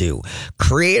otherwise do.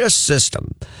 Create a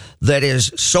system that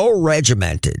is so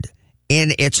regimented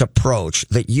in its approach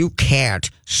that you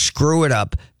can't screw it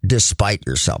up despite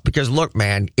yourself. Because look,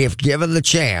 man, if given the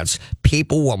chance,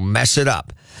 people will mess it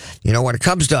up. When it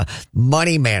comes to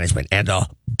money management and a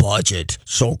budget,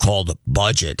 so-called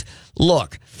budget,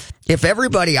 look, if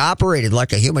everybody operated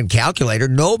like a human calculator,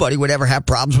 nobody would ever have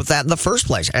problems with that in the first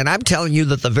place. And I'm telling you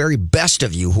that the very best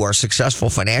of you who are successful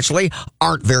financially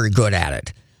aren't very good at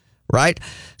it. right?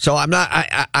 So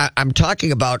I'm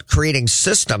talking about creating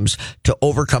systems to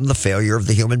overcome the failure of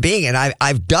the human being. And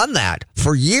I've done that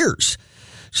for years.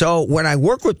 So when I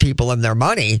work with people and their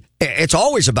money, it's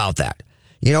always about that.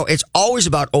 It's always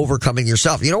about overcoming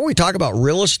yourself. When we talk about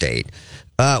real estate,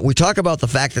 we talk about the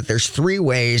fact that there's 3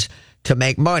 ways to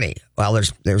make money. Well,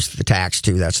 there's the tax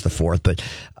too. That's the 4th, but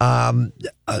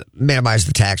minimize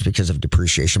the tax because of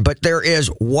depreciation. But there is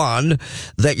one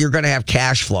that you're going to have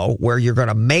cash flow where you're going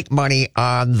to make money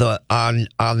on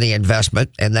the investment,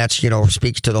 and that's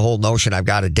speaks to the whole notion I've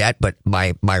got a debt, but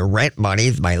my rent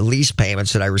money, my lease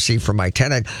payments that I receive from my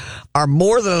tenant are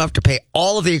more than enough to pay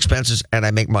all of the expenses, and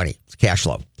I make money. It's cash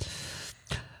flow.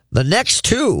 The next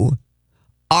 2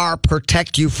 are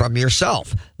protect you from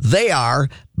yourself. They are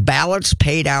balance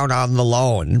pay down on the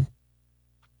loan.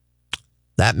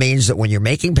 That means that when you're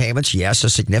making payments, yes, a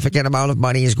significant amount of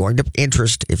money is going to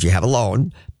interest if you have a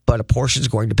loan, but a portion is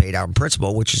going to pay down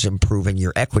principal, which is improving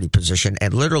your equity position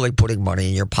and literally putting money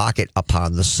in your pocket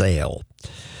upon the sale.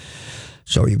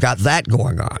 So you've got that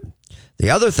going on.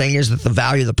 The other thing is that the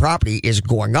value of the property is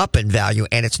going up in value,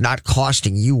 and it's not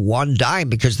costing you one dime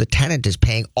because the tenant is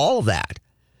paying all of that.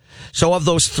 So of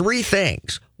those 3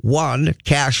 things, 1,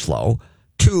 cash flow,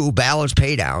 2, balance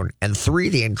pay down, and 3,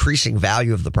 the increasing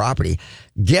value of the property,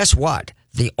 guess what?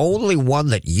 The only one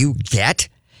that you get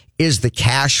is the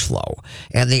cash flow.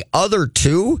 And the other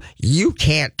 2, you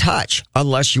can't touch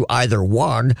unless you either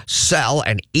 1, sell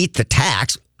and eat the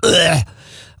tax,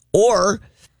 or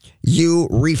you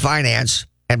refinance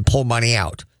and pull money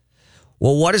out.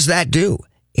 Well, what does that do?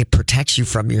 It protects you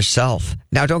from yourself.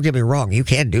 Now, don't get me wrong. You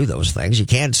can do those things. You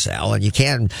can sell and you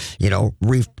can,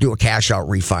 do a cash out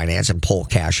refinance and pull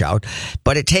cash out.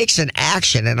 But it takes an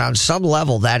action. And on some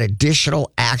level, that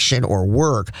additional action or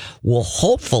work will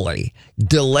hopefully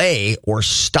delay or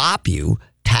stop you.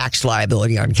 Tax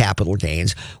liability on capital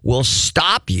gains will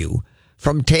stop you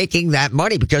from taking that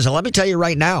money. Because let me tell you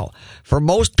right now, for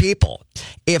most people,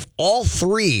 if all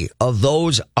 3 of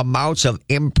those amounts of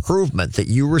improvement that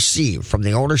you receive from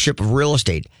the ownership of real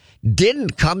estate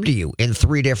didn't come to you in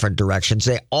 3 different directions,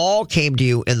 they all came to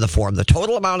you in the form, the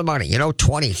total amount of money, 20,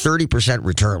 30%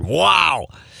 return. Wow.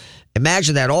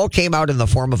 Imagine that all came out in the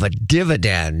form of a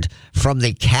dividend from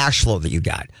the cash flow that you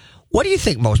got. What do you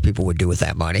think most people would do with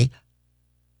that money?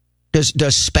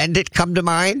 Does spend it come to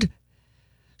mind?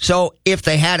 So if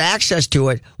they had access to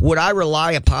it, would I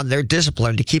rely upon their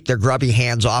discipline to keep their grubby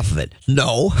hands off of it?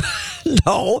 No,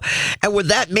 no. And would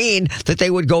that mean that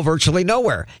they would go virtually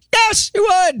nowhere? Yes, it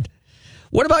would.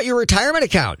 What about your retirement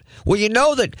account? Well, you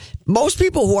know that most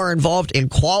people who are involved in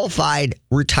qualified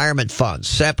retirement funds,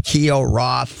 SEP, KEO,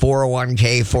 Roth,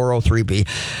 401k,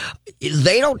 403b,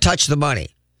 they don't touch the money.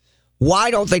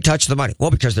 Why don't they touch the money? Well,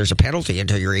 because there's a penalty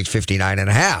until you're age 59 and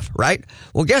a half, right?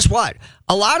 Well, guess what?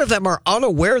 A lot of them are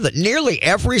unaware that nearly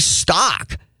every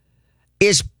stock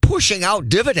is pushing out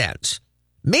dividends,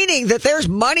 meaning that there's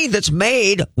money that's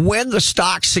made when the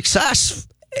stock success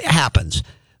happens.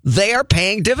 They are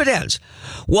paying dividends.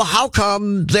 Well, how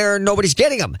come nobody's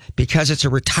getting them? Because it's a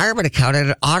retirement account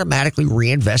and it automatically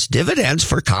reinvests dividends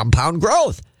for compound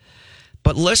growth.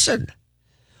 But listen,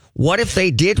 what if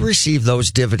they did receive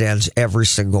those dividends every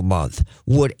single month?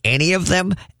 Would any of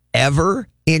them ever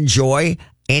enjoy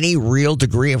any real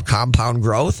degree of compound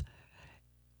growth?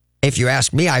 If you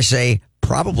ask me, I say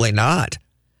probably not.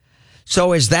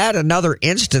 So is that another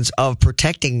instance of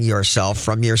protecting yourself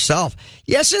from yourself?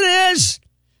 Yes, it is.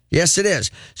 Yes, it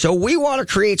is. So we want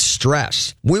to create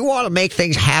stress. We want to make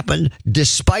things happen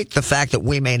despite the fact that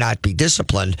we may not be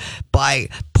disciplined by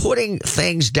putting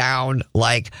things down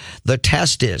like the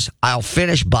test is, I'll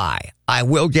finish by, I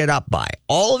will get up by.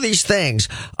 All of these things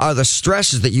are the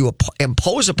stresses that you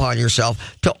impose upon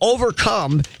yourself to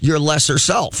overcome your lesser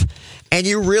self. And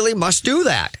you really must do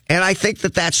that. And I think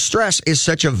that stress is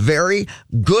such a very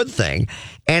good thing.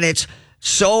 And it's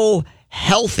so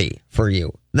healthy for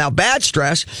you. Now, bad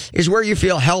stress is where you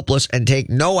feel helpless and take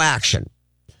no action.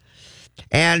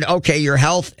 And, okay, your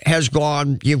health has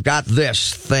gone, you've got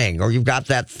this thing, or you've got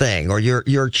that thing, or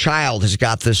your child has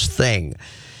got this thing.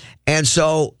 And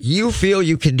so you feel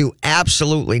you can do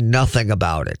absolutely nothing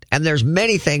about it. And there's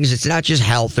many things, it's not just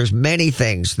health, there's many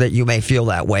things that you may feel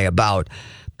that way about.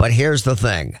 But here's the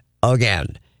thing.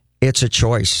 Again, it's a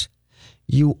choice.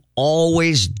 You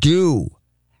always do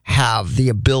have the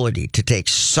ability to take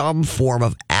some form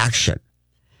of action.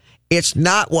 It's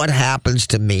not what happens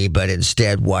to me, but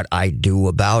instead what I do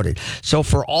about it. So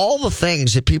for all the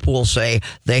things that people will say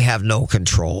they have no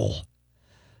control,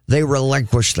 they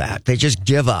relinquish that. They just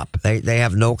give up. They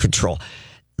have no control.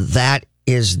 That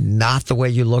is not the way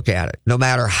you look at it. No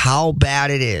matter how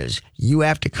bad it is, you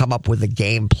have to come up with a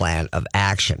game plan of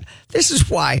action. This is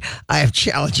why I have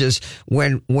challenges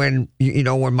when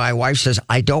my wife says,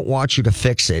 I don't want you to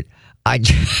fix it. I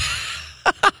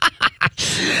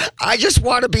just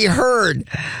want to be heard.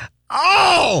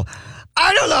 Oh,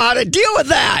 I don't know how to deal with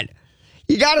that.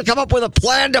 You got to come up with a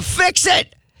plan to fix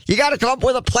it. You got to come up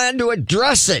with a plan to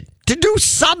address it, to do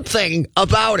something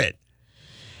about it.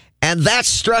 And that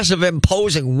stress of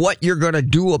imposing what you're going to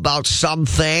do about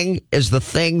something is the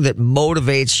thing that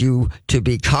motivates you to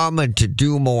become and to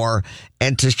do more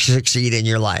and to succeed in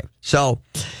your life. So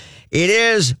it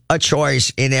is a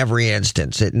choice in every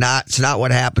instance. It's not what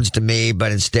happens to me,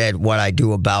 but instead what I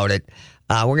do about it.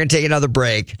 We're going to take another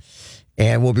break,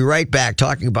 and we'll be right back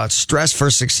talking about stress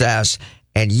for success.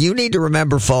 And you need to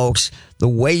remember, folks, the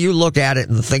way you look at it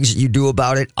and the things that you do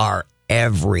about it are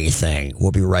everything.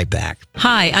 We'll be right back.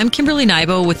 Hi, I'm Kimberly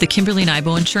Nybo with the Kimberly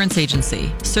Nybo Insurance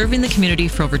Agency, serving the community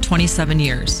for over 27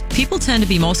 years. People tend to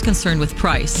be most concerned with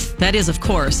price. That is, of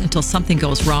course, until something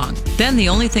goes wrong. Then the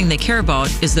only thing they care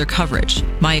about is their coverage.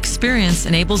 My experience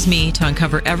enables me to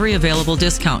uncover every available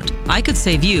discount. I could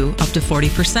save you up to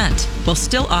 40% while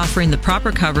still offering the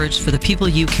proper coverage for the people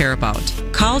you care about.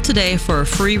 Call today for a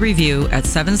free review at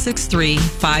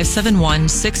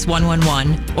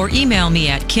 763-571-6111 or email me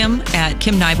at kim@kimnybo.com.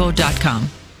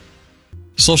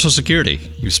 Social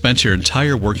Security. You've spent your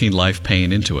entire working life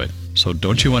paying into it. So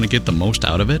don't you want to get the most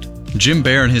out of it? Jim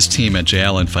Bear and his team at J.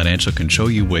 Allen Financial can show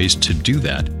you ways to do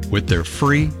that with their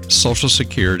free Social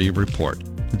Security report.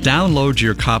 Download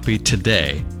your copy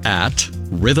today at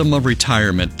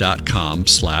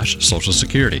rhythmofretirement.com/Social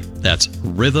Security. That's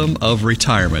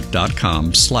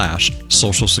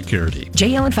rhythmofretirement.com/Social Security.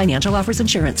 J. Allen Financial offers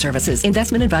insurance services.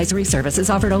 Investment advisory services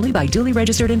offered only by duly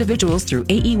registered individuals through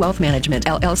AE Wealth Management,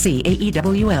 LLC,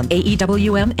 AEWM.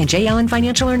 AEWM and J. Allen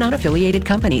Financial are not affiliated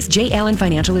companies. J. Allen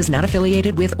Financial is not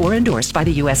affiliated with or endorsed by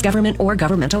the U.S. government or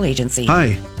governmental agency.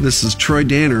 Hi, this is Troy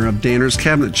Danner of Danner's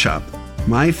Cabinet Shop.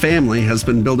 My family has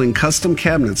been building custom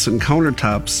cabinets and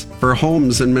countertops for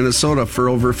homes in Minnesota for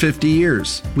over 50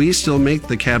 years. We still make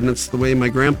the cabinets the way my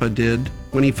grandpa did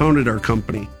when he founded our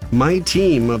company. My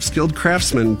team of skilled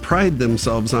craftsmen pride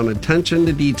themselves on attention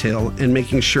to detail and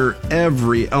making sure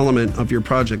every element of your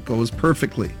project goes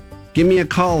perfectly. Give me a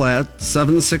call at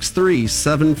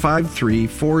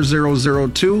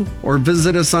 763-753-4002 or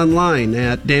visit us online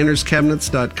at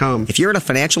dannerscabinets.com. If you're in a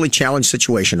financially challenged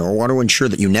situation or want to ensure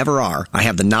that you never are, I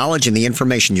have the knowledge and the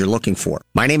information you're looking for.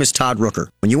 My name is Todd Rooker.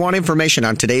 When you want information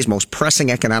on today's most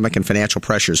pressing economic and financial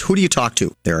pressures, who do you talk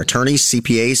to? There are attorneys,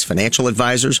 CPAs, financial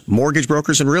advisors, mortgage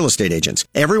brokers, and real estate agents.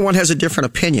 Everyone has a different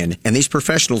opinion, and these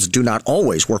professionals do not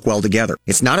always work well together.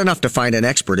 It's not enough to find an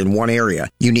expert in one area.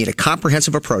 You need a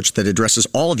comprehensive approach that addresses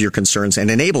all of your concerns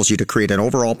and enables you to create an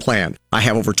overall plan. I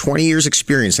have over 20 years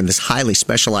experience in this highly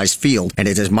specialized field, and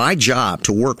it is my job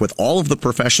to work with all of the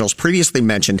professionals previously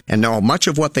mentioned and know much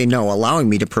of what they know, allowing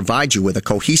me to provide you with a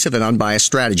cohesive and unbiased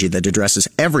strategy that addresses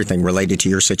everything related to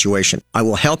your situation. I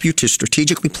will help you to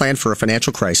strategically plan for a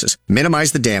financial crisis,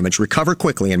 minimize the damage, recover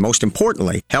quickly, and most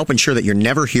importantly, help ensure that you're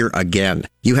never here again.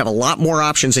 You have a lot more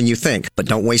options than you think, but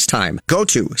don't waste time. Go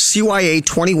to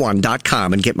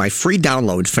CYA21.com and get my free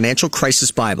download Financial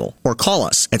Crisis Bible, or call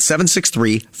us at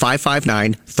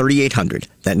 763-559-3800.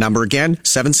 That number again,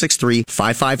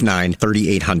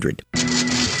 763-559-3800.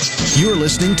 You're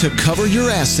listening to Cover Your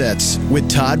Assets with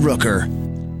Todd Rooker.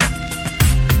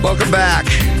 Welcome back.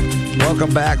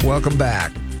 Welcome back. Welcome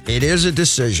back. It is a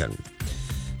decision.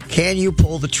 Can you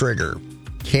pull the trigger?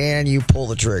 Can you pull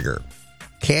the trigger?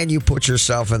 Can you put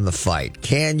yourself in the fight?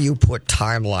 Can you put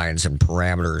timelines and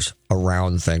parameters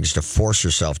around things to force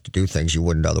yourself to do things you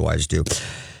wouldn't otherwise do?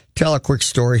 Tell a quick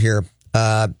story here.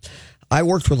 I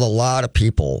worked with a lot of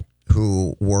people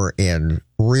who were in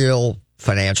real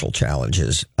financial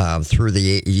challenges through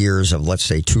the years of, let's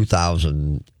say,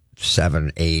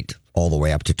 2007, 8, all the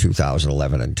way up to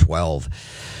 2011 and 12.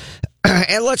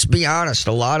 And let's be honest,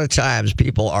 a lot of times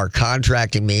people are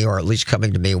contracting me or at least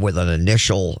coming to me with an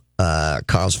initial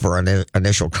calls for an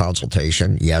initial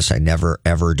consultation. Yes, I never,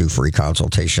 ever do free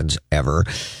consultations, ever.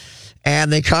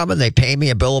 And they come and they pay me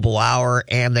a billable hour,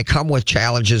 and they come with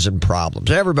challenges and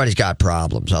problems. Everybody's got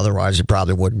problems. Otherwise, it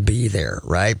probably wouldn't be there,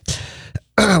 right?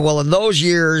 Well, in those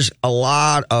years, a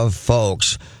lot of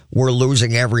folks were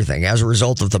losing everything as a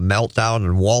result of the meltdown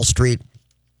in Wall Street.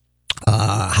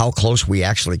 how close we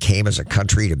actually came as a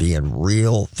country to be in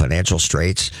real financial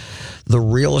straits. The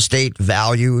real estate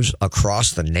values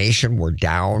across the nation were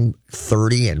down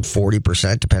 30 and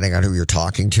 40%, depending on who you're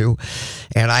talking to.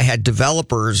 And I had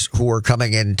developers who were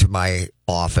coming into my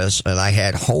office, and I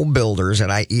had home builders,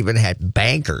 and I even had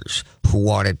bankers who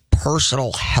wanted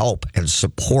personal help and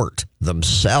support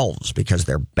themselves because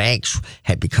their banks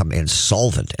had become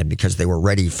insolvent and because they were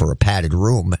ready for a padded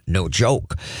room. No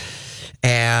joke.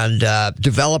 And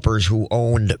developers who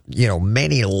owned,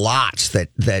 many lots that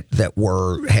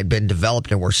had been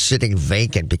developed and were sitting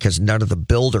vacant because none of the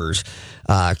builders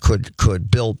could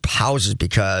build houses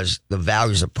because the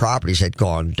values of properties had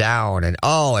gone down. And it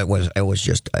was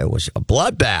a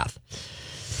bloodbath.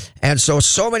 And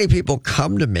so many people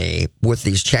come to me with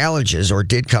these challenges, or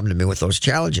did come to me with those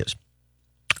challenges.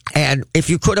 And if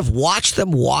you could have watched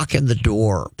them walk in the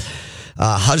door,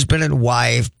 husband and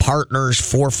wife, partners,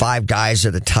 4 or 5 guys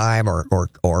at a time,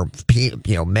 or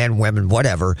men, women,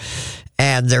 whatever,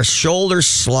 and their shoulders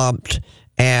slumped,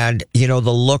 and the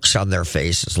looks on their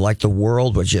faces like the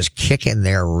world was just kicking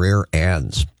their rear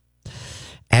ends.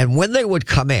 And when they would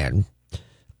come in,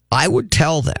 I would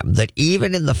tell them that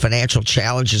even in the financial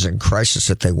challenges and crisis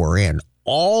that they were in,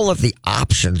 all of the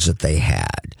options that they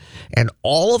had and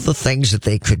all of the things that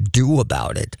they could do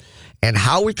about it, and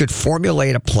how we could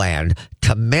formulate a plan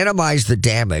to minimize the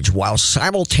damage while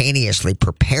simultaneously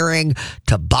preparing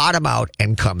to bottom out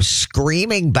and come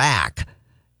screaming back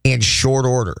in short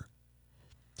order.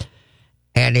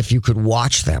 And if you could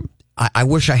watch them, I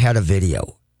wish I had a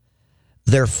video.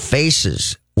 Their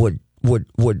faces would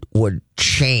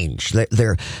change.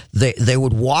 They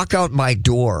would walk out my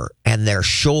door and their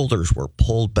shoulders were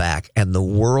pulled back, and the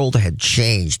world had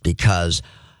changed because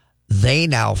they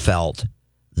now felt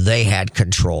they had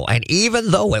control. And even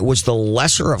though it was the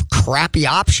lesser of crappy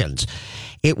options,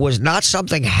 it was not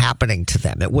something happening to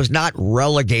them. It was not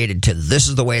relegated to this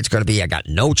is the way it's going to be. I got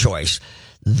no choice.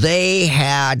 They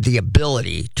had the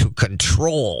ability to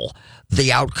control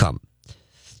the outcome.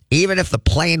 Even if the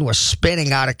plane was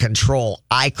spinning out of control,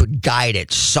 I could guide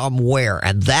it somewhere.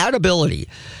 And that ability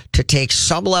to take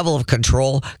some level of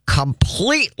control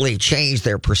completely changed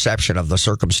their perception of the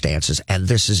circumstances. And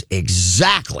this is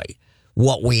exactly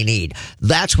what we need.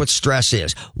 That's what stress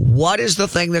is. What is the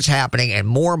thing that's happening? And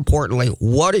more importantly,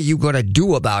 what are you going to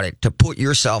do about it to put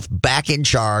yourself back in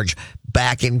charge,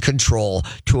 back in control,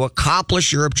 to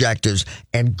accomplish your objectives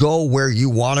and go where you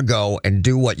want to go and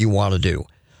do what you want to do?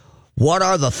 What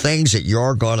are the things that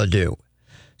you're going to do?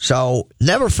 So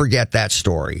never forget that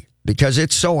story because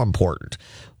it's so important.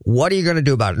 What are you going to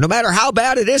do about it? No matter how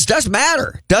bad it is, doesn't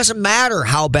matter. Doesn't matter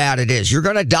how bad it is. You're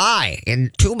going to die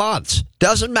in 2 months.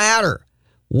 Doesn't matter.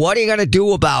 What are you going to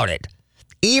do about it?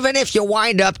 Even if you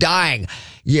wind up dying,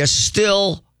 you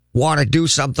still want to do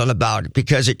something about it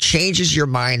because it changes your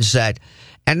mindset.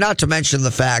 And not to mention the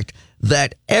fact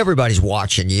that everybody's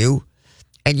watching you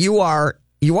and you want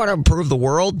to improve the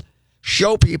world.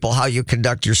 Show people how you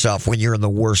conduct yourself when you're in the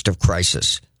worst of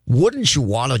crisis. Wouldn't you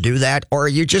want to do that? Or are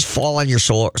you just fall on your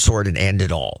sword and end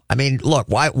it all? I mean, look,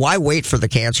 why wait for the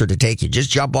cancer to take you?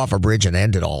 Just jump off a bridge and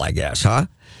end it all, I guess, huh?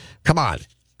 Come on.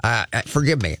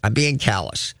 Forgive me. I'm being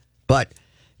callous. But,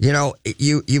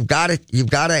 you've got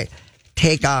to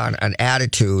take on an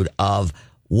attitude of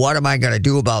what am I going to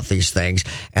do about these things?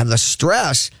 And the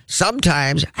stress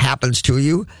sometimes happens to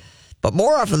you. But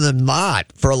more often than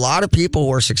not, for a lot of people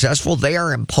who are successful, they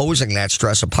are imposing that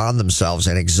stress upon themselves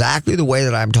in exactly the way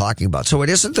that I'm talking about. So it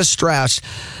isn't the stress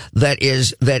that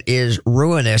is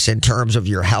ruinous in terms of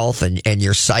your health and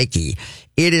your psyche.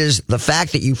 It is the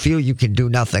fact that you feel you can do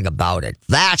nothing about it.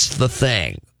 That's the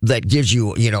thing that gives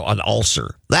you, an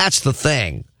ulcer. That's the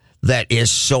thing that is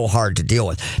so hard to deal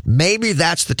with. Maybe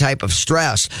that's the type of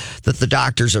stress that the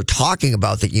doctors are talking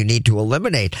about that you need to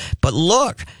eliminate. But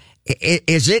look,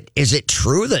 is it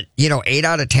true that, 8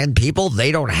 out of 10 people,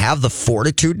 they don't have the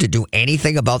fortitude to do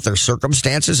anything about their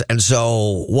circumstances? And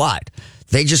so what?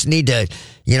 They just need to,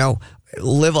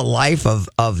 live a life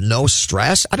of no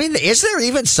stress? I mean, is there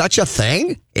even such a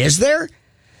thing? Is there?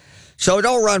 So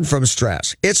don't run from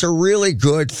stress. It's a really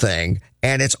good thing,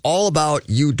 and it's all about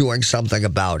you doing something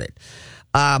about it.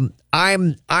 I'm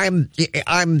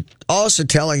also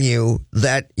telling you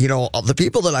that, the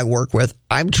people that I work with,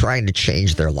 I'm trying to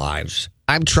change their lives.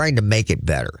 I'm trying to make it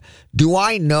better. Do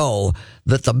I know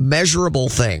that the measurable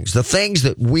things, the things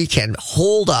that we can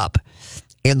hold up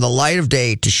in the light of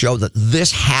day to show that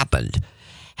this happened,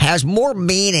 has more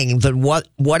meaning than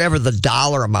whatever the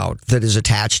dollar amount that is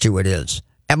attached to it is?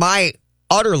 Am I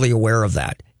utterly aware of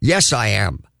that? Yes, I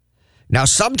am. Now,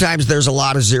 sometimes there's a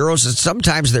lot of zeros and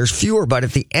sometimes there's fewer, but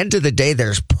at the end of the day,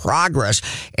 there's progress.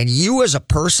 And you as a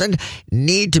person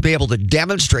need to be able to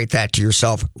demonstrate that to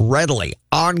yourself readily,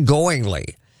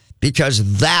 ongoingly,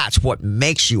 because that's what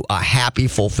makes you a happy,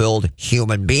 fulfilled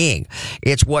human being.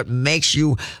 It's what makes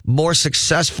you more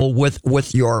successful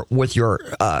with your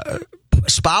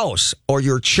spouse or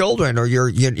your children or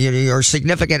your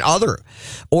significant other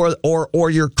or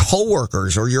your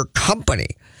coworkers or your company.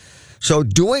 So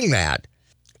doing that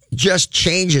just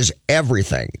changes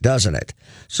everything, doesn't it?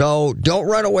 So don't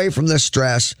run away from this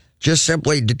stress. Just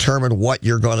simply determine what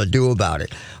you're going to do about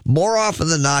it. More often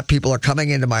than not, people are coming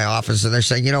into my office and they're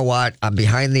saying, you know what? I'm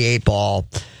behind the 8 ball.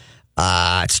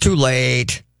 It's too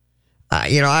late. I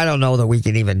don't know that we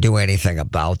can even do anything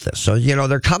about this. So,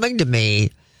 they're coming to me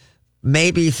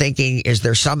maybe thinking, is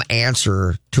there some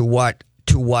answer to what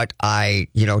I,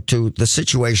 to the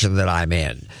situation that I'm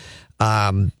in?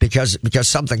 Because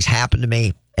something's happened to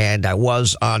me and I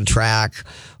was on track,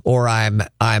 or I'm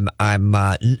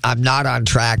not on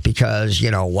track because,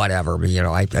 whatever,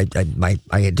 I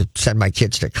had to send my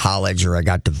kids to college, or I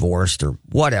got divorced, or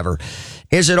whatever.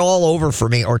 Is it all over for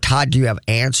me? Or Todd, do you have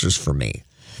answers for me?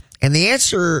 And the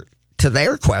answer to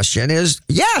their question is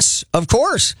yes, of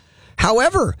course.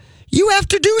 However, you have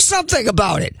to do something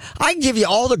about it. I can give you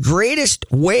all the greatest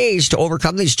ways to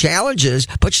overcome these challenges,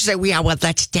 but you say, well,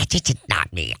 that's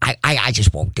not me. I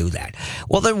just won't do that.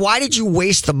 Well, then why did you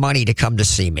waste the money to come to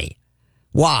see me?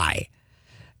 Why?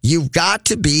 You've got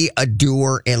to be a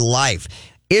doer in life.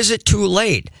 Is it too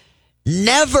late?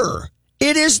 Never.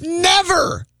 It is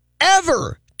never,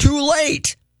 ever too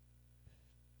late.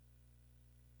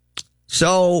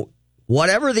 So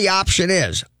whatever the option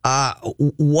is,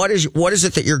 what is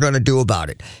it that you're going to do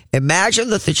about it? Imagine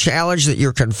that the challenge that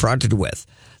you're confronted with,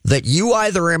 that you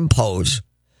either impose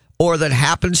or that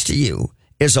happens to you,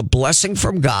 is a blessing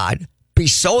from God. Be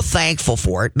so thankful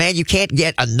for it. Man, you can't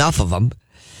get enough of them.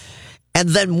 And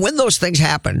then when those things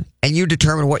happen and you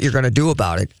determine what you're going to do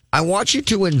about it, I want you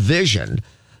to envision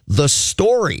the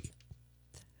story.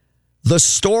 The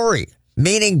story.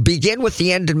 Meaning, begin with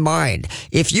the end in mind.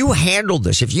 If you handled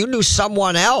this, if you knew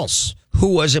someone else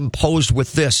who was imposed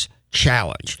with this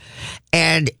challenge,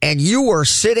 and you were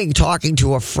sitting talking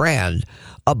to a friend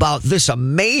about this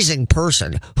amazing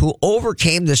person who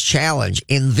overcame this challenge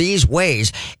in these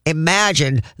ways,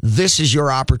 imagine this is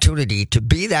your opportunity to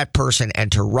be that person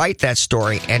and to write that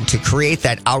story and to create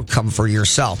that outcome for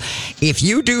yourself. If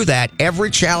you do that,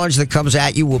 every challenge that comes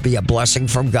at you will be a blessing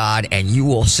from God, and you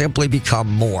will simply become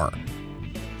more.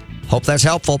 Hope that's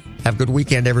helpful. Have a good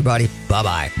weekend, everybody.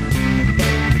 Bye-bye.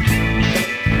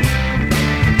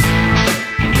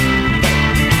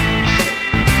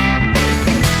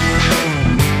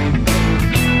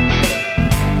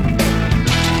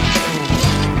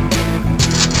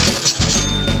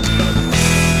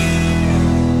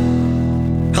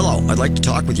 I'd like to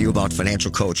talk with you about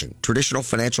financial coaching. Traditional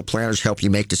financial planners help you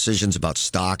make decisions about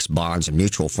stocks, bonds, and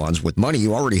mutual funds with money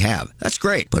you already have. That's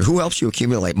great, but who helps you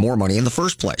accumulate more money in the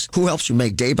first place? Who helps you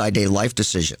make day-by-day life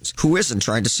decisions? Who isn't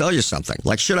trying to sell you something?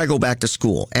 Like, should I go back to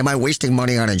school? Am I wasting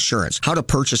money on insurance? How to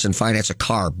purchase and finance a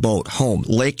car, boat, home,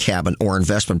 lake cabin, or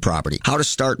investment property? How to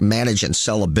start, manage, and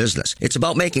sell a business? It's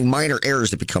about making minor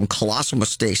errors that become colossal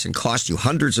mistakes and cost you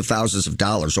hundreds of thousands of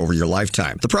dollars over your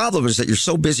lifetime. The problem is that you're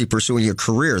so busy pursuing your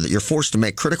career that you're forced to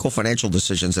make critical financial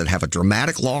decisions that have a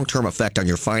dramatic long-term effect on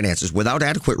your finances without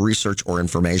adequate research or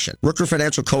information. Rooker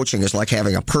Financial Coaching is like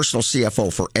having a personal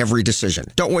CFO for every decision.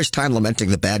 Don't waste time lamenting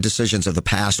the bad decisions of the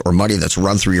past or money that's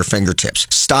run through your fingertips.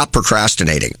 Stop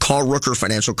procrastinating. Call Rooker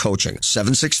Financial Coaching,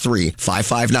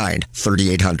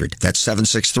 763-559-3800. That's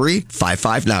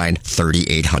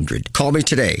 763-559-3800. Call me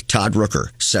today, Todd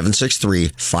Rooker,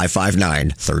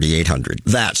 763-559-3800.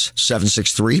 That's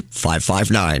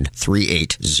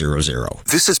 763-559-3800.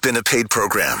 This has been a paid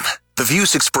program. The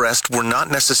views expressed were not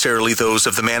necessarily those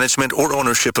of the management or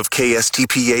ownership of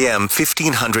KSTP-AM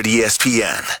 1500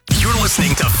 ESPN. You're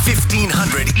listening to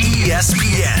 1500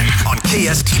 ESPN on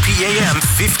KSTP-AM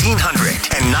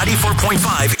 1500 and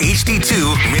 94.5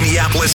 HD2 Minneapolis,